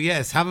 thank you.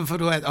 Yes,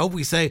 Haverfordwest. Oh,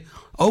 we say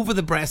over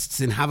the breasts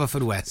in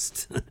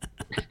Haverfordwest.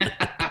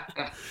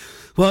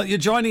 Well, you're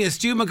joining us.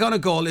 Stu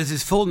McGonigal is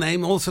his full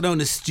name, also known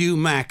as Stu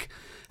Mac.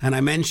 And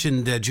I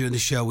mentioned during the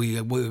show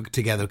we worked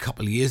together a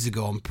couple of years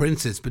ago on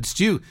Princess. But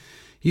Stu,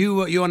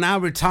 you are now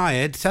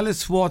retired. Tell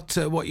us what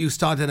you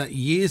started at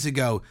years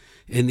ago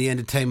in the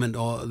entertainment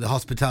or the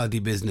hospitality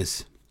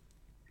business.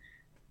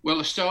 Well,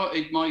 I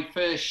started my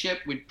first ship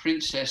with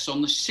Princess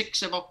on the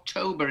 6th of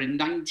October in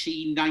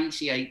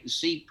 1998,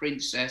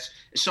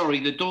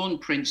 the Dawn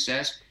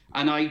Princess,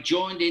 and I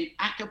joined in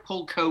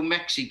Acapulco,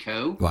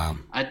 Mexico. Wow.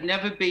 I'd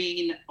never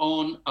been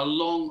on a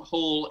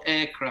long-haul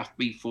aircraft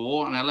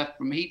before, and I left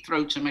from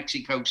Heathrow to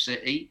Mexico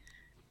City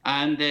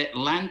and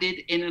landed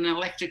in an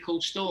electrical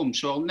storm.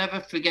 So I'll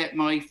never forget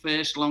my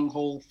first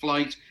long-haul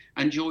flight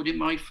and joined in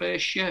my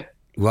first ship.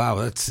 Wow,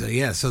 that's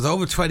So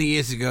over 20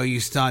 years ago, you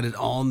started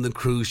on the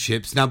cruise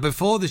ships. Now,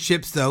 before the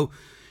ships, though,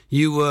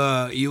 you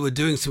were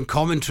doing some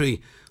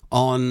commentary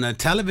on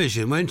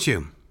television, weren't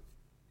you?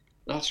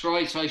 That's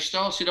right. I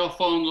started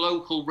off on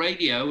local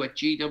radio at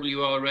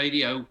GWR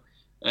Radio,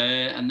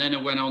 and then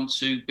I went on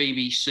to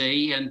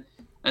BBC, and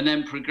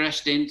then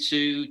progressed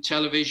into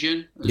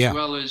television as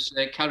well as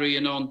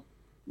carrying on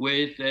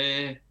with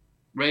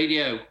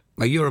radio.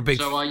 Well, you're a big.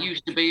 So I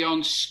used to be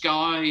on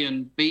Sky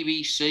and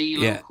BBC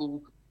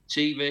local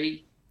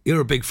TV.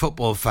 You're a big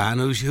football fan.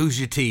 Who's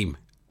your team?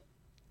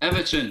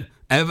 Everton.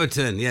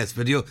 Everton, yes,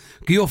 but you're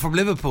from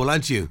Liverpool,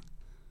 aren't you?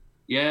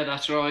 Yeah,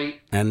 that's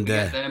right. And we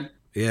get them.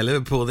 Yeah,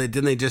 Liverpool. They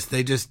just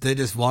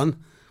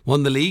won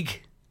the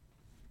league.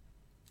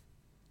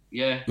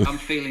 Yeah, I'm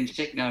feeling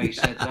sick now. You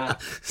said that.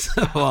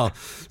 Well,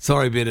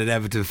 sorry being an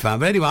Everton fan,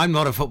 but anyway, I'm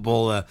not a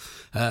football, a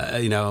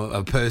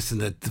person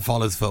that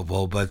follows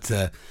football. But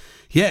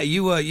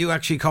you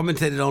actually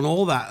commentated on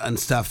all that and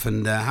stuff.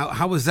 And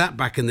how was that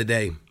back in the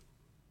day?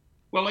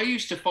 Well, I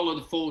used to follow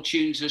the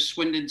fortunes of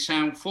Swindon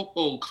Town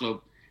Football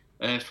Club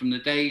from the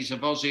days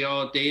of Ozzy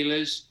R.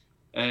 Dealers.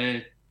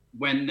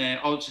 When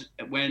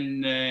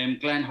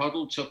Glenn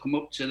Hoddle took them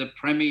up to the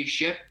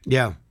Premiership.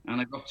 Yeah.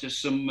 And I got to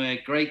some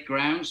great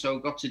grounds, so I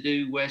got to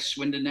do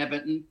Swindon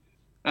Everton.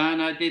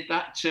 And I did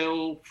that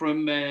till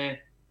from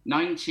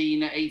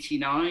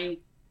 1989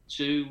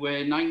 to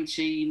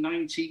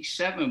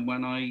 1997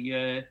 when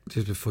I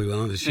just before you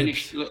went on the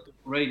finished ships.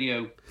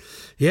 Radio.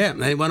 Yeah,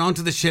 they went on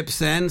to the ships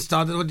then.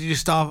 What did you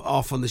start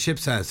off on the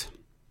ships as?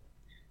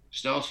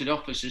 Started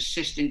off as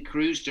assistant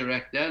cruise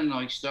director, and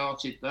I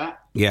started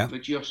that for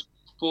just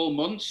 4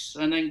 months,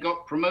 and then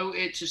got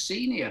promoted to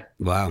senior.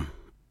 Wow.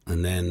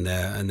 And then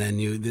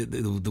you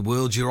the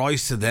world's your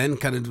oyster. Then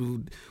kind of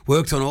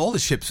worked on all the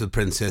ships with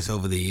Princess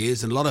over the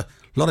years, and a lot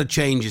of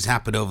changes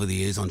happened over the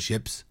years on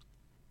ships.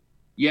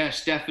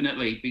 Yes,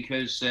 definitely,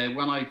 because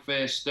when I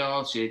first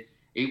started,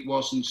 it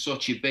wasn't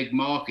such a big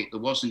market. There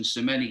wasn't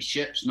so many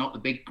ships, not the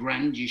big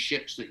grandeur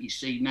ships that you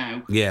see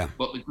now. Yeah.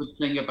 But the good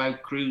thing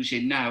about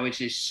cruising now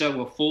is it's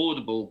so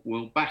affordable.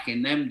 Well, back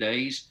in them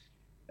days,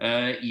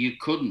 you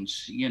couldn't,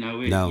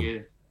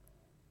 it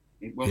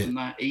wasn't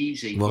that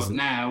easy. But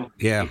now,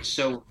 it's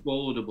so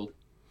affordable.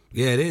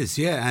 Yeah, it is.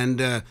 Yeah,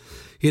 and a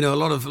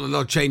lot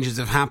of changes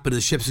have happened.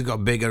 The ships have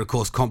got bigger. Of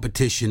course,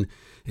 competition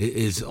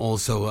is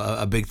also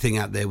a big thing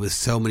out there with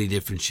so many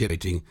different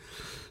shipping.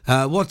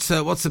 What's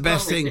the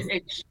best thing?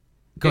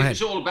 Go ahead.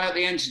 It's all about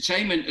the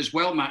entertainment as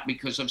well, Matt,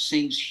 because I've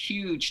seen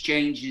huge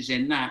changes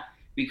in that.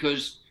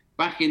 Because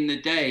back in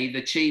the day,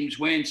 the teams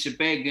weren't so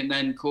big, and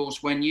then, of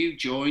course, when you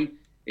joined,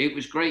 it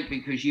was great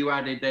because you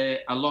added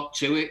a lot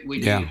to it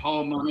with your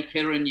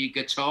harmonica and your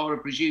guitar. I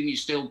presume you're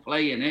still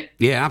playing it.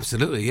 Yeah,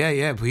 absolutely.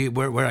 Yeah.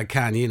 Where I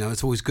can,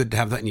 it's always good to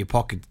have that in your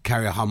pocket,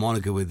 carry a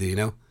harmonica with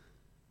you,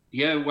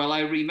 Yeah, well, I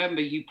remember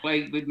you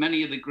played with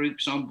many of the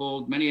groups on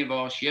board many of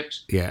our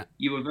ships. Yeah.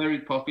 You were very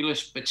popular,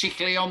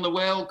 particularly on the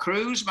Whale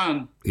Cruise,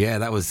 man. Yeah,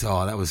 that was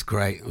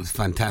great. It was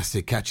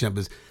fantastic catching up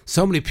with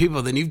so many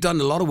people. Then you've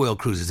done a lot of Whale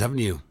Cruises, haven't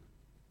you?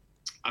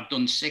 I've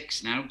done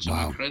 6 now, to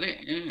my credit,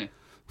 yeah.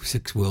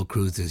 6 world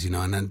cruises,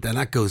 and then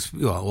that goes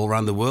all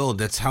around the world.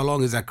 That's how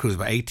long is that cruise?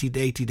 About 80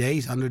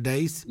 days, 100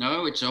 days?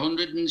 No, it's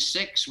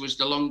 106 was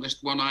the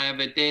longest one I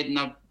ever did, and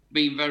I've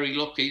been very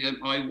lucky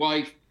that my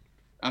wife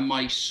and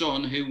my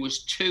son, who was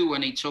 2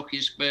 when he took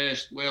his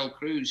first world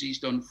cruise, he's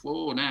done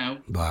 4 now.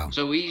 Wow.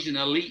 So he's an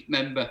elite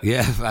member.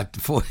 Yeah, at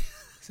 4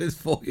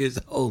 years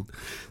old.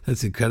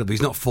 That's incredible.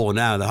 He's not 4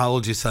 now. How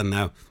old's your son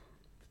now?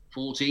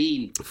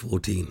 14.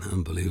 14,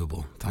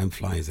 unbelievable. Time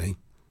flies, eh?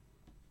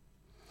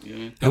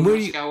 Yeah. And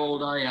Don't ask how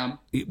old I am.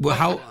 Well,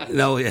 how?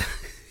 No, yeah.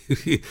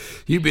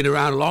 You've been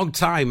around a long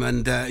time,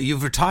 and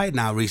you've retired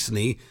now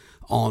recently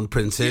on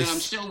Princess. Yeah, I'm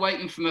still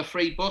waiting for my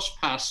free bus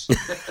pass.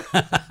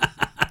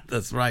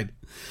 That's right.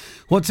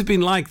 What's it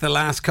been like the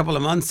last couple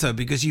of months, though?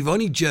 Because you've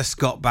only just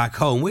got back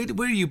home. Where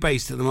are you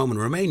based at the moment?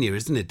 Romania,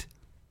 isn't it?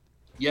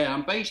 Yeah,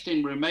 I'm based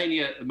in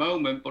Romania at the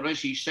moment, but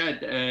as you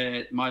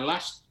said, my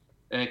last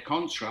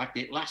contract,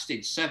 it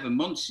lasted 7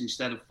 months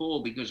instead of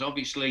 4, because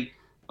obviously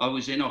I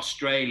was in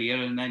Australia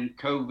and then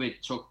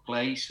COVID took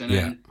place, and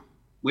then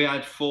we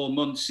had 4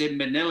 months in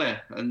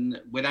Manila and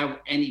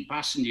without any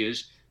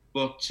passengers.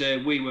 But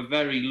we were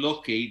very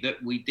lucky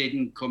that we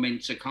didn't come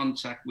into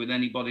contact with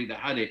anybody that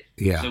had it.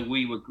 Yeah. So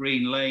we were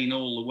green lane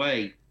all the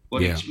way.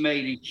 But it's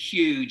made a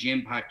huge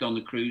impact on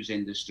the cruise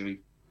industry.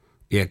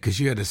 Yeah, because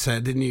you had a say,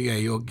 didn't you?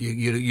 Yeah,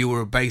 you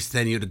were based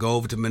then. You had to go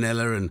over to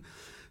Manila, and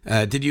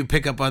did you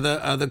pick up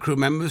other crew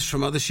members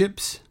from other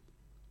ships?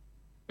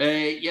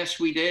 Yes,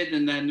 we did.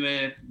 And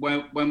then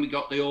when we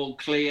got the all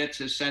clear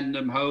to send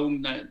them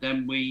home,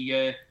 then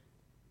we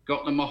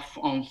got them off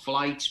on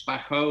flights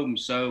back home.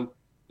 So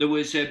there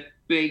was a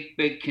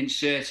big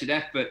concerted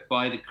effort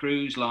by the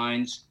cruise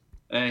lines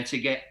to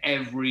get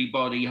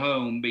everybody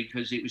home,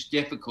 because it was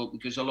difficult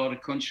because a lot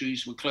of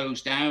countries were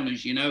closed down,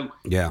 as you know.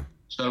 Yeah.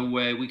 So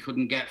we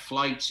couldn't get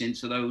flights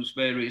into those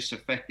various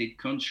affected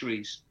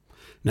countries.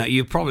 Now,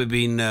 you've probably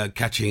been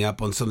catching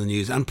up on some of the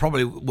news, and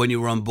probably when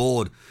you were on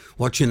board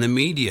watching the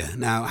media,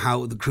 now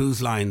how the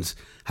cruise lines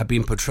have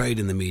been portrayed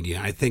in the media.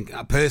 I think,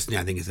 personally,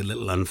 I think it's a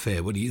little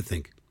unfair. What do you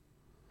think?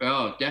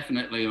 Oh,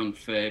 definitely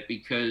unfair,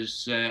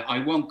 because I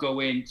won't go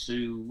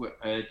into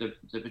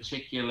the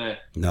particular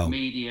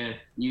media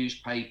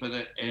newspaper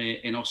that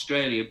in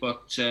Australia,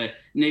 but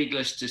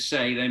needless to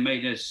say, they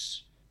made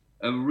us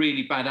a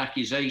really bad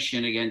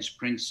accusation against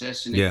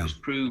Princess, and it was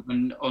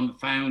proven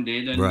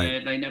unfounded,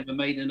 and they never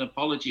made an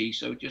apology.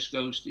 So it just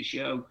goes to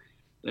show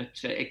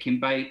that it can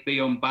be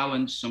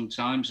unbalanced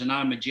sometimes. And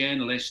I'm a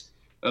journalist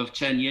of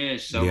 10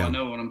 years, so I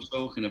know what I'm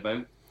talking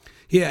about.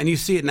 Yeah, and you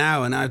see it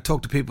now, and I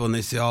talk to people and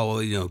they say, oh,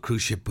 well, you know,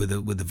 cruise ship with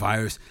the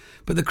virus.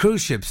 But the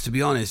cruise ships, to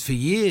be honest, for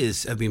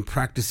years have been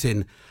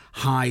practicing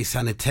high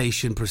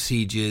sanitation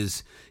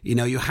procedures. You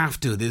know, you have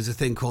to. There's a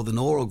thing called the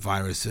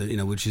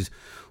norovirus,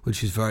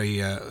 which is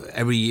very,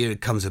 every year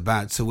it comes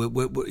about. So,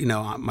 we're, you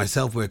know,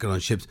 myself working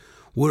on ships,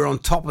 we're on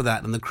top of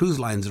that, and the cruise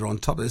lines are on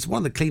top of it. It's one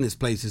of the cleanest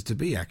places to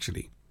be,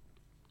 actually.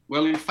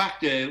 Well, in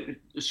fact,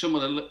 some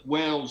of the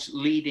world's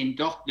leading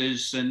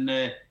doctors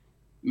and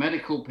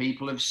medical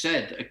people have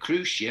said a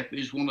cruise ship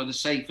is one of the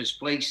safest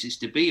places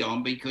to be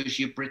on, because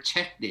you're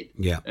protected.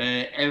 Yeah.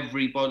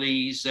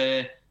 Everybody's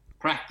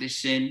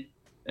practicing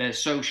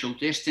social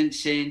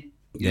distancing.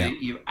 Yeah.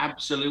 You're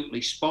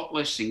absolutely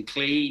spotless and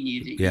clean.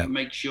 You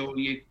make sure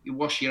you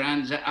wash your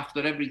hands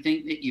after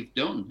everything that you've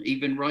done,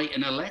 even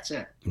writing a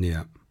letter.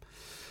 Yeah.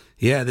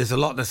 Yeah, there's a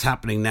lot that's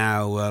happening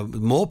now,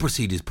 more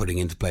procedures putting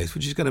into place,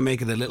 which is going to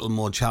make it a little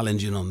more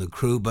challenging on the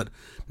crew. But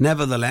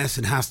nevertheless,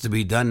 it has to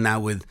be done now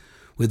with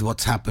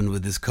what's happened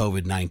with this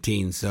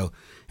COVID-19. So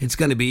it's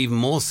going to be even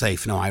more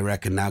safe now, I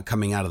reckon, now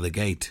coming out of the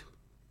gate.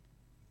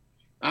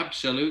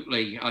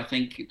 Absolutely. I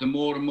think the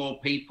more and more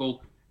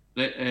people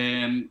that,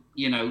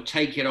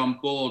 take it on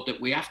board,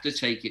 that we have to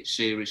take it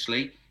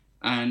seriously,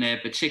 and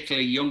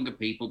particularly younger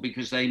people,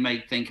 because they may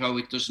think, oh,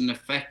 it doesn't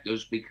affect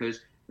us, because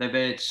they've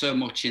heard so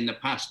much in the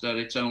past that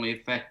it's only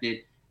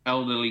affected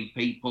elderly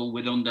people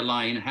with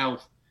underlying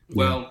health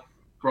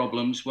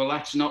problems. Well,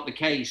 that's not the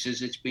case,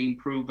 as it's been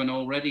proven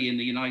already in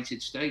the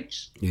United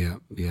States. Yeah,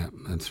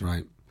 that's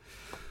right.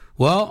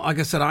 Well, like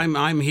I said,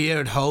 I'm here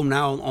at home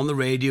now on the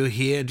radio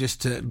here,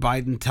 just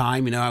biding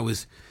time. You know, I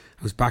was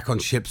back on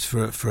ships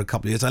for a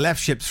couple of years. I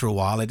left ships for a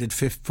while. I did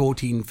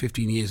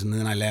 15 years, and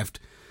then I left,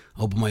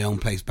 opened my own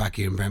place back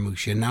here in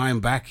Pembrokeshire. Now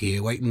I'm back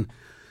here waiting,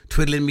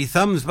 twiddling me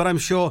thumbs, but I'm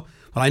sure,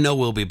 well, I know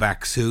we'll be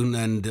back soon,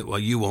 and, well,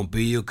 you won't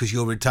be, because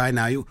you'll retire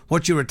now.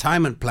 What's your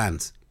retirement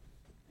plans?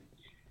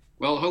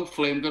 Well,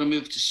 hopefully I'm going to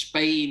move to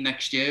Spain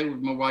next year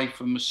with my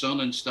wife and my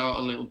son and start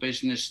a little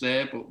business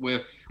there. But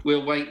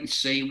we'll wait and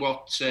see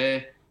what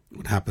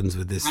happens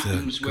with this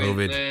COVID.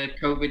 With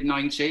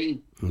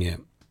COVID-19.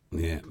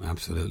 Yeah,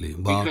 absolutely.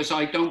 Well, because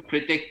I don't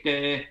predict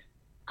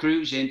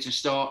cruising to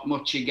start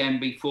much again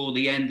before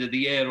the end of the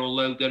year,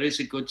 although there is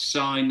a good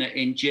sign that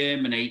in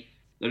Germany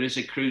there is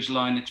a cruise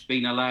line that's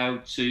been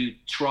allowed to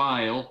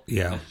trial a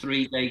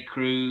 3-day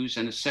cruise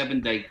and a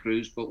 7-day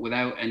cruise, but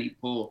without any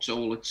ports,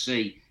 all at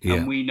sea. Yeah.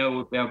 And we know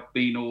about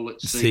being all at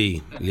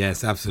sea.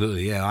 Yes,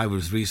 absolutely. Yeah, I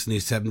was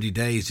recently 70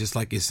 days, just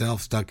like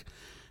yourself, stuck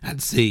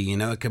at sea. You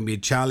know, it can be a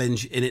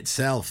challenge in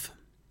itself.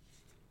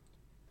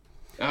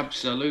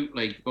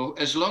 Absolutely. But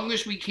as long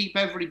as we keep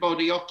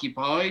everybody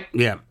occupied,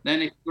 then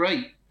it's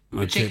great.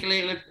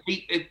 Particularly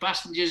if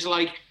passengers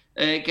like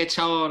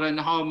guitar and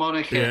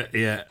harmonica.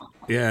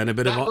 Yeah, and a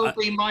bit That'll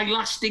be my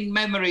lasting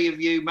memory of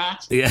you,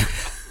 Matt. Yeah,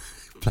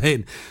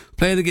 play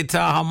the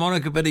guitar,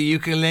 harmonica, bit of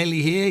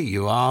ukulele here.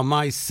 You are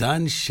my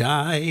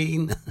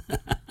sunshine.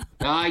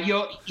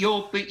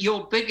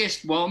 Your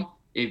biggest one.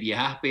 If you're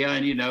happy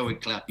and you know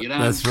it, clap your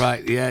hands. That's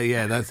right.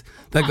 Yeah. That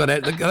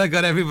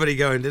got everybody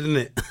going, didn't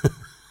it?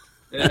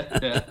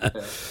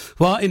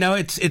 Well,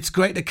 it's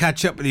great to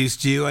catch up with you,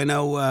 Stu. I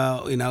know,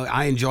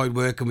 I enjoyed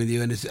working with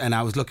you, and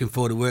I was looking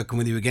forward to working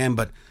with you again,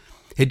 but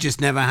it just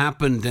never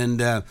happened.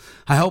 And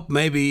I hope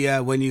maybe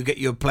when you get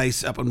your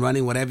place up and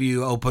running, whatever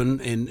you open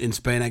in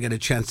Spain, I get a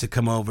chance to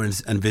come over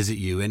and visit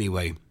you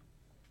anyway.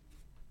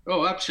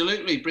 Oh,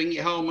 absolutely. Bring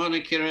your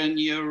harmonica and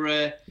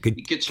your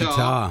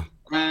guitar.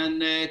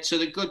 And to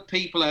the good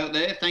people out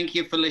there, thank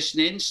you for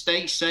listening.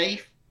 Stay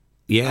safe.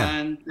 Yeah.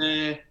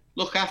 And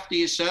look after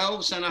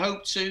yourselves. And I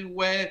hope to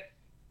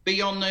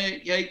be on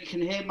you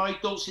can hear my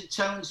dulcet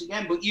tones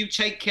again. But you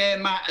take care,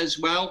 Matt, as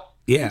well.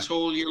 Yeah. And to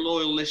all your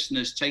loyal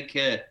listeners, take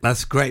care.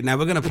 That's great. Now,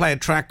 we're going to play a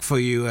track for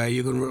you.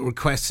 You're going to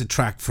request a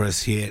track for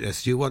us here,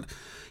 Stu.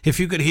 If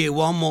you could hear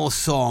one more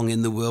song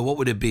in the world, what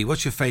would it be?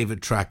 What's your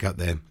favourite track out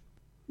there?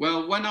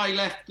 Well, when I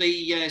left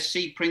the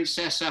Sea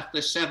Princess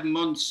after 7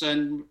 months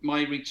and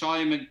my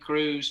retirement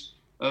cruise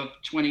of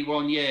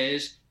 21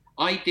 years,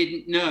 I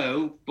didn't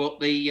know, but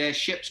the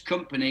ship's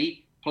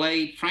company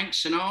played Frank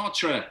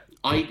Sinatra.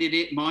 I did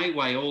it my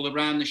way all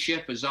around the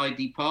ship as I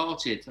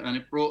departed, and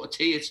it brought a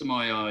tear to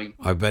my eye.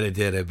 I bet it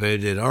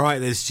did. All right,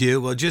 then, Stu.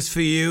 Well, just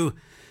for you,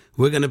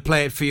 we're going to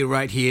play it for you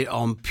right here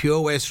on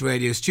Pure West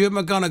Radio. Stuart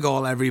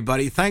McGonigal,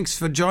 everybody. Thanks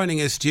for joining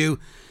us, Stu.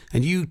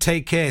 And you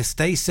take care.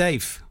 Stay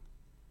safe.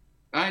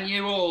 And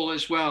you all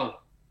as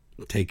well.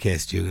 Take care,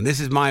 Stu. And this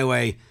is My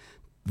Way,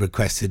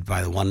 requested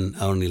by the one and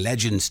only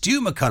legend,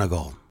 Stu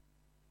McGonigal.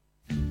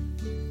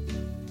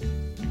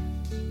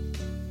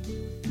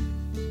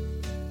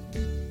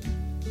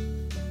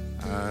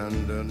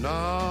 And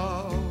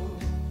now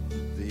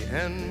the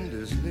end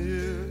is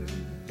near,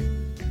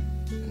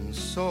 and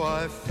so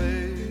I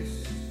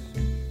face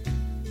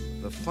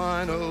the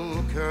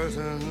final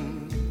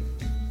curtain.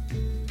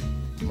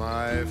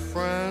 My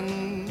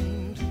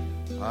friend,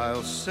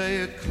 I'll say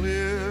it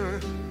clear,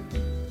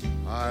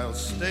 I'll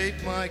state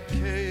my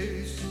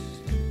case,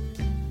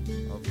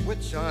 of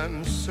which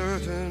I'm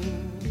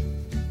certain.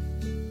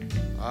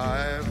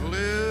 I've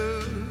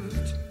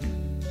lived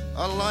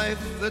a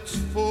life that's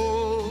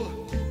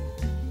full.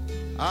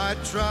 I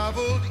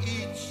traveled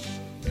each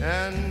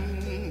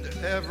and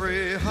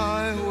every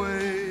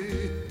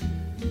highway,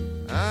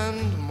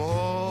 and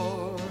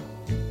more,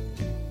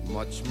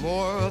 much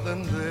more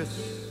than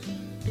this,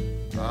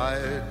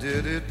 I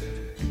did it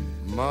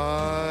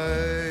my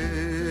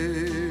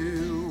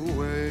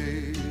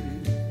way.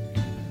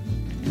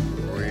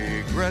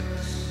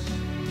 Regrets,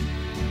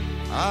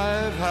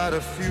 I've had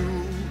a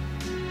few,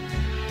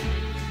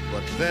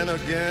 but then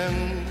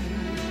again,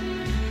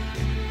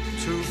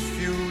 too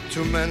few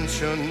to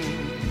mention.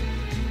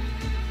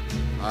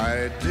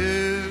 I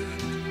did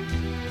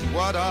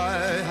what I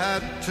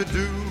had to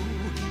do,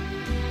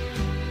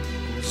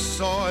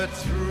 saw it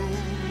through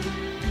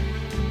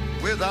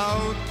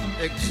without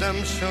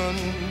exemption.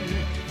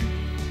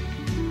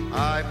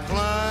 I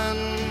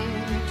planned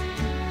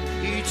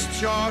each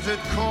charted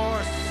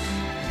course,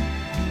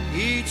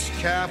 each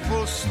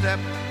careful step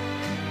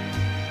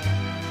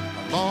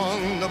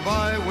along the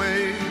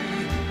byway,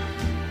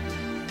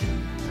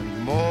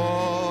 and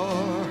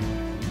more,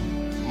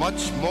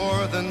 much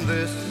more than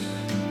this,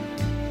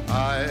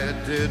 I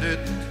did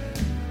it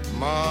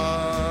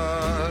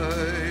my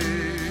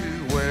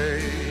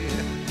way.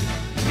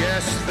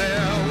 Yes,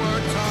 there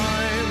were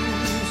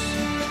times,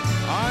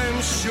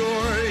 I'm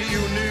sure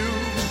you knew,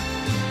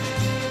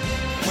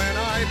 when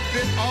I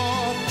bit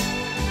off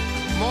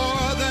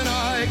more than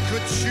I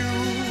could chew.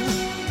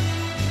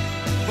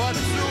 But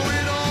through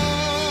it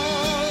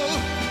all,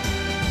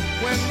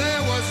 when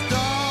there was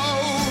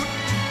doubt,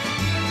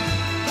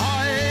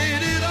 I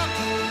ate it up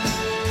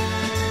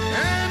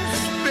and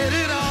spit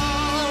it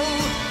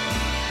out.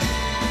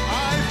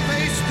 I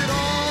faced it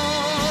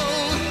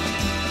all,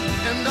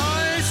 and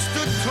I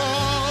stood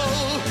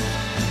tall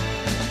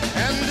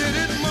and did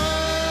it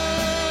my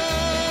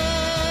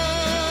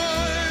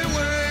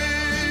way.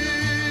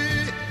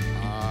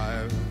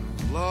 I've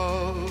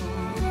loved,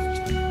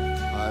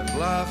 I've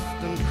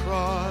laughed and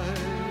cried,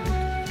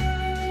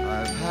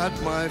 I've had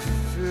my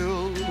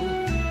fill,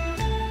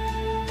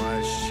 my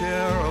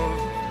share of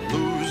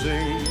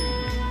losing,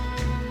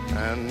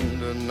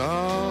 and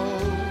now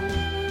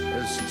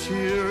as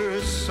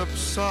tears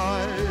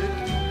subside,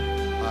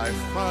 I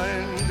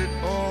find it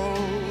all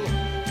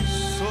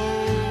so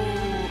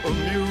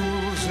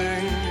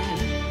amusing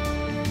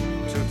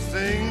to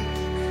think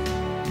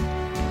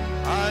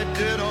I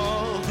did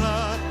all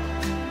that,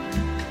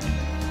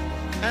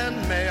 and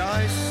may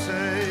I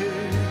say,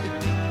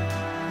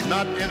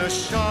 not in a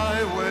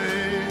shy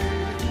way,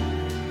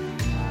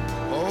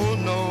 oh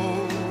no,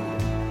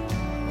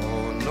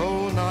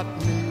 not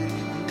me.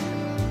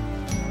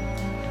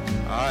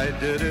 I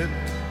did it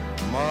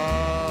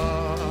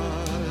my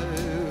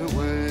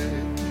way.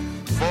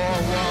 For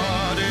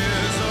what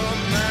is a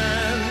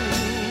man?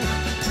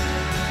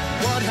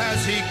 What has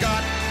he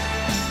got?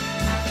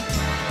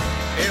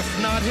 If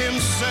not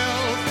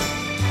himself,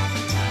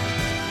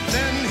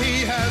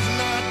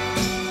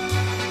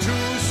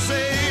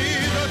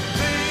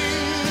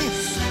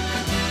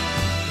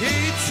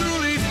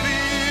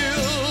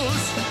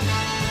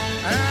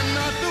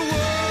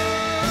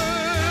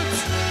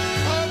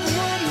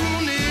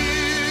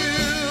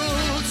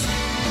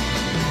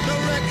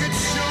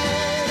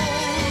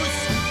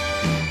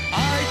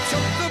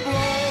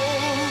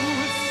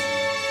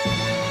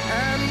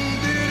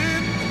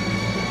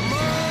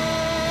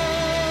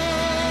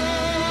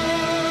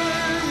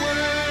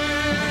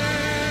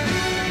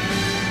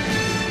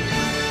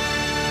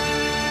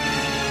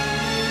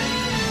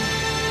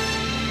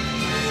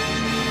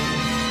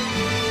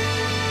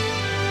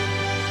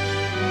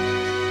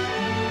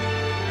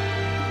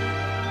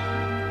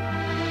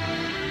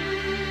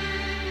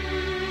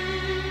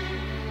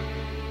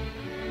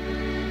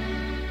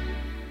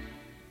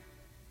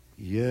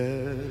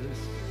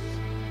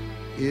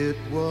 it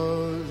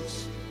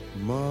was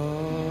my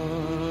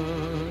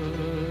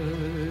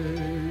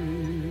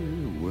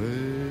way.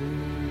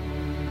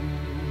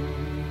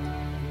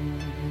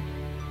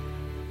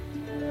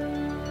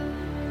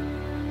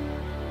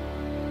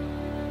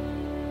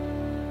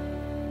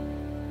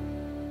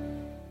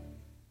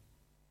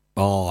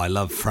 Oh, I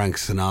love Frank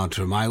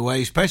Sinatra My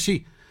Way,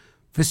 especially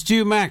for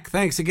Stu Mack.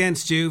 Thanks again,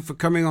 Stu, for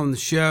coming on the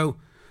show.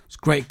 It's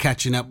great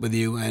catching up with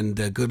you,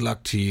 and good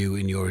luck to you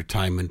in your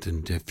retirement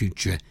and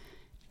future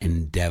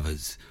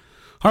endeavours.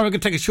 All right, we're going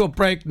to take a short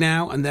break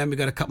now, and then we've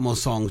got a couple more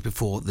songs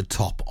before the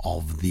top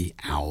of the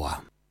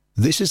hour.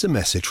 This is a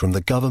message from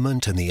the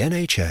government and the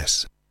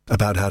NHS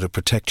about how to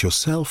protect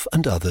yourself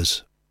and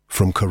others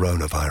from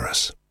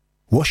coronavirus.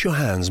 Wash your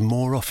hands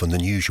more often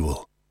than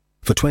usual,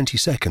 for 20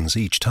 seconds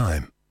each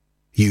time.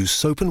 Use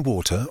soap and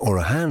water or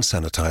a hand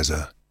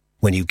sanitizer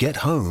when you get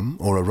home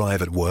or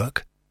arrive at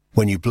work,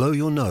 when you blow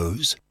your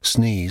nose,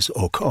 sneeze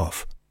or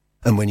cough,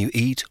 and when you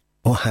eat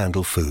or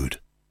handle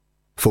food.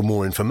 For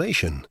more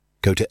information,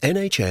 go to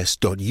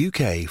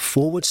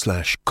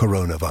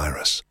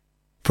nhs.uk/coronavirus.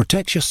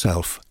 Protect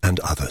yourself and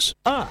others.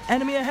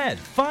 Enemy ahead.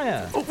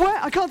 Fire. Oh, where?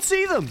 I can't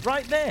see them.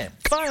 Right there.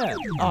 Fire.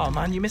 Oh,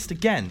 man, you missed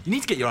again. You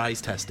need to get your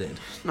eyes tested.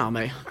 Nah,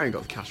 mate, I ain't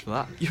got the cash for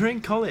that. You're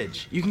in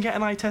college. You can get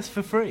an eye test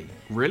for free.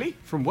 Really?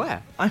 From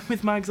where? I'm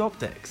with Mags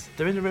Optics.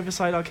 They're in the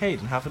Riverside Arcade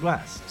in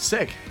Haverfordwest.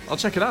 Sick. I'll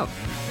check it out.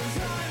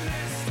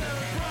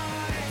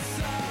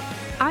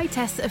 Eye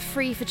tests are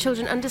free for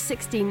children under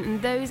 16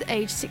 and those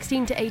aged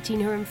 16 to 18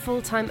 who are in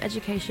full-time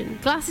education.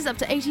 Glasses up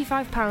to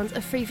 £85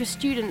 are free for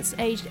students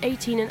aged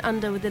 18 and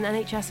under with an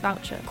NHS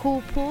voucher.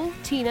 Call Paul,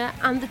 Tina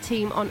and the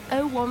team on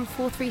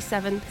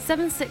 01437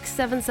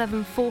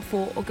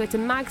 767744 or go to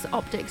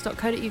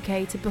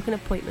magsoptics.co.uk to book an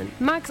appointment.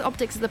 Mags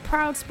Optics are the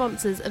proud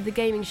sponsors of the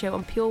gaming show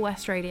on Pure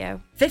West Radio.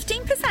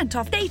 15%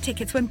 off day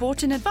tickets when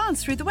bought in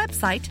advance through the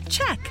website?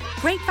 Check.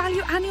 Great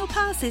value annual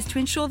passes to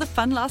ensure the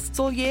fun lasts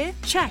all year?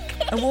 Check.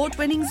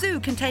 Award-winning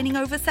zoo containing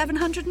over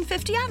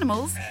 750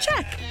 animals?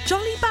 Check.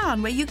 Jolly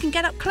barn where you can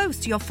get up close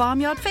to your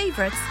farmyard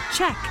favourites?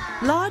 Check.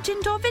 Large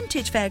indoor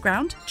vintage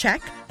fairground?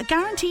 Check. A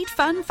guaranteed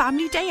fun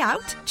family day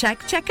out?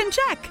 Check, check and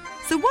check.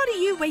 So what are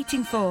you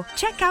waiting for?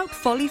 Check out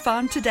Folly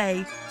Farm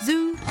today.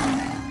 Zoo,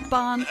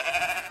 barn,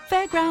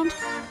 fairground,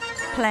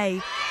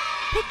 play.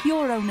 Pick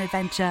your own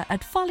adventure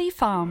at Folly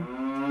Farm.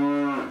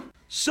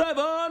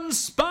 7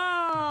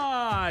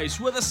 Spice,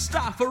 where the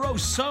staff are oh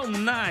so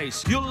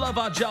nice. You'll love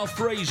our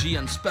jalfrezi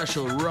and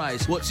special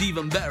rice. What's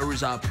even better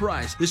is our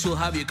price. This will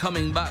have you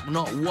coming back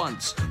not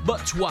once,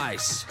 but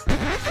twice.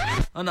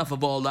 Enough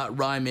of all that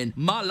rhyming.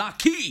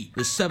 Malaki!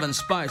 The 7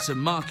 Spice of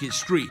Market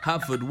Street,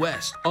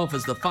 Haverfordwest,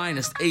 offers the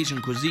finest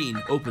Asian cuisine,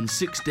 open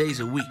 6 days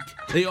a week.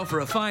 They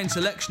offer a fine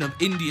selection of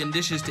Indian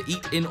dishes to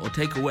eat in or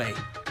take away.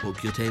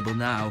 Book your table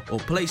now or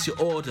place your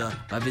order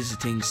by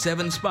visiting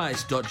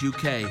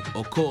 7spice.uk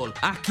or call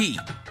Aki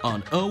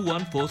on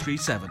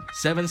 01437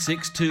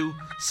 762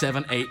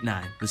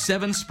 789. The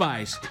 7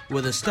 Spice,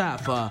 where the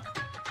staff are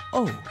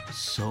oh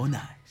so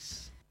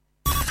nice.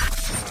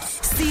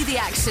 See the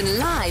action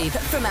live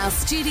from our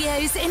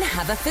studios in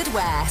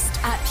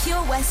Haverfordwest at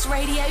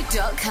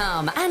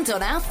purewestradio.com and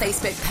on our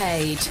Facebook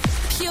page,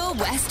 Pure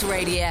West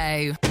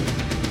Radio.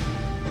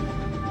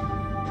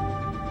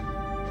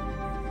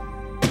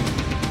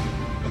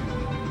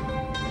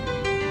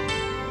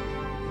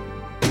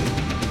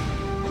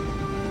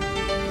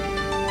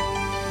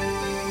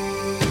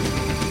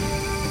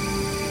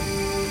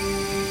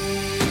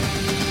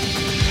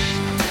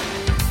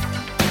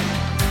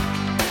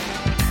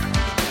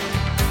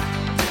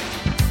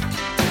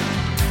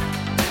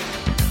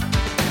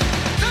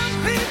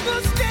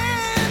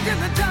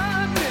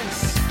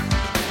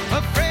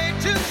 Afraid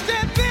to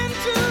step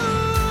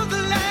into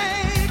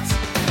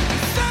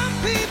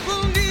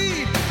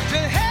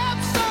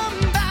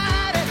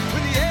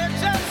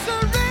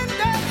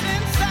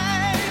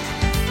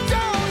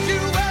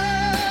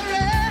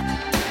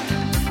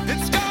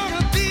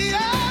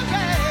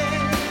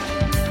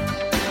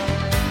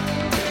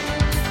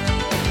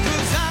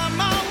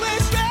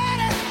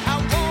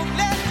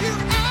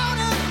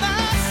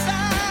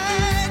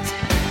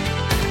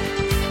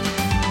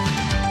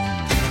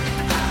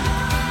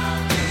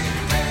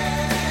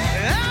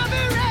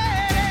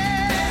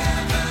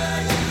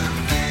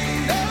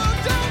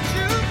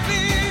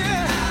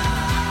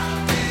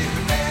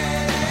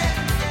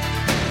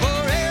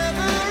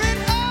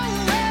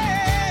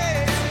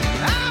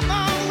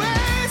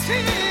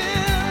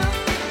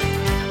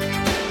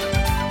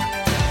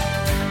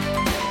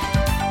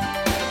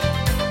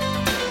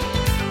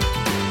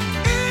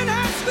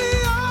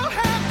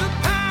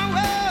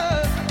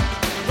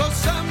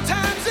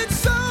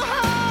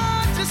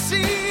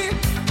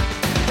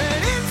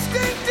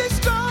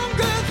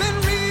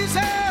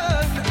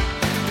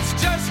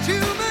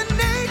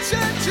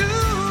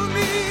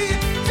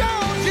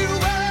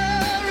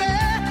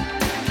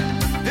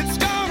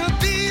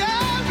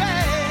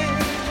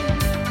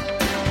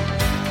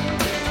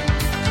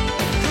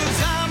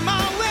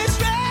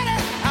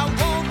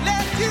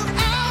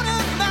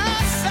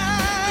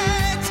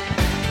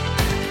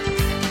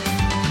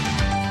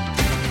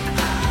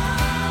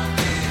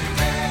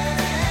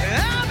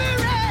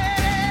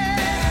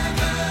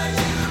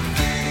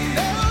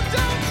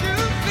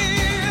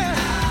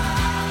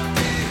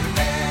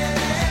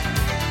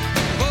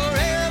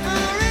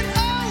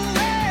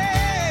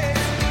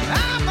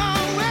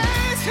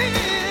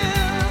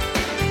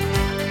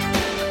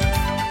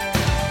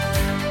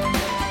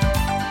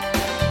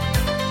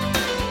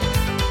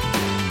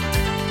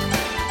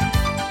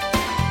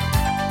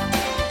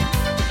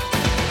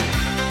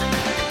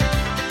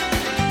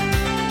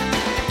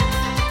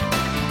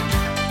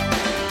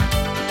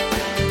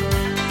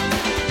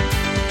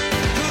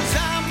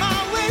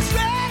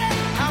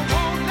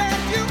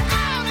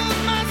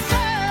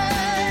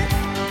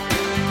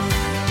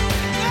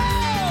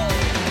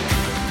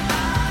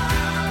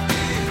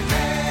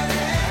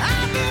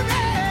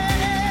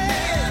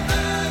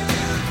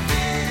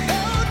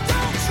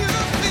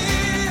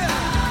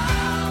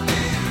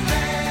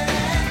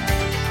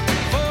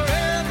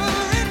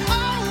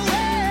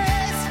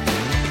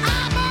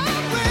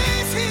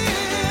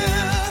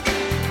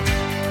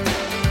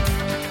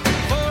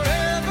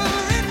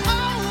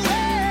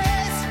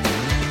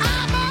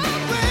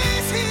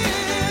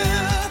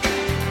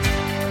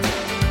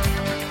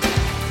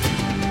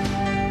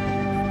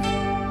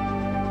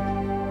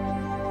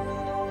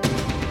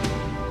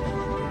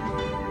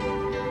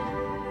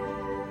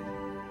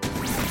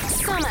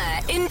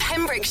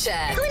Pembrokeshire.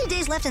 How many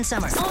days left in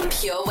summer? On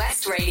Pure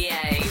West Radio.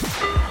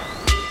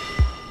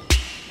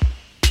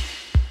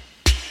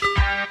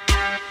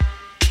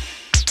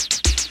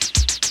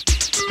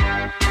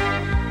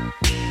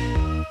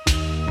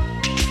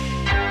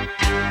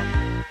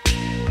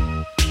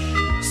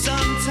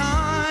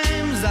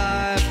 Sometimes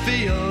I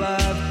feel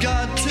I've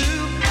got to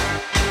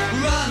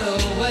run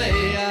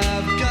away.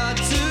 I've got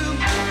to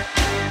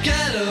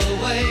get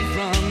away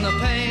from the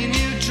pain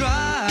you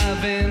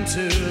drive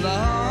into the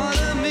heart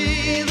of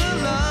me. The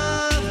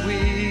love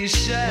we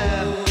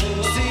share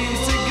seems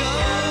to go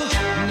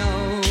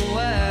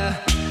nowhere,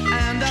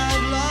 and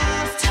I've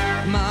lost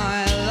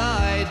my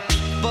light.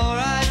 For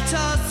I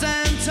toss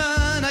and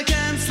turn, I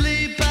can't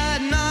sleep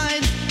at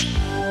night.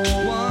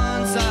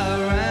 Once I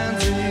ran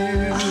to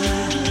you,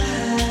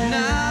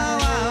 now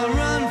I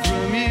run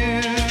from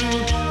you.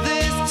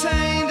 This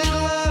tainted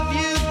love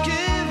you've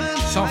given.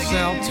 Soft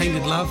Cell,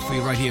 Tainted Love for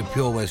you right here at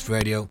Pure West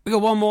Radio. We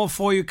got one more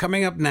for you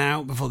coming up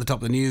now before the top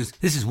of the news.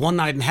 This is One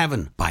Night in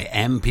Heaven by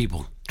M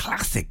People.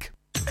 Classic.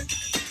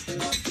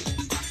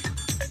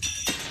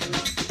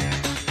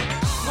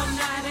 One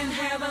night in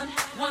heaven,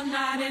 one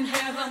night in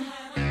heaven.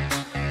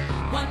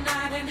 One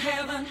night in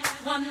heaven,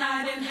 one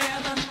night in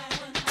heaven.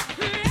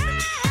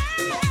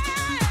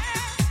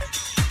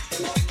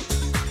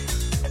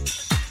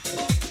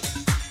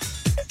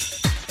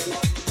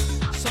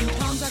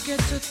 Sometimes I get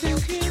to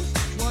thinking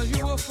while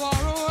you were far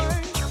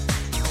away,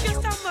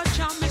 just how much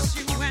I miss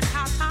you and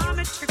how time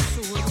it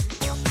ticks away.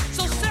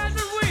 So sad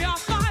when we are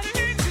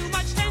fighting, too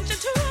much tension,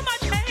 too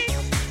much hate.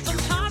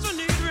 Sometimes we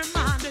need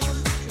reminding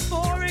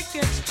before it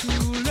gets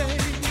too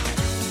late.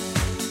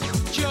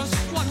 Just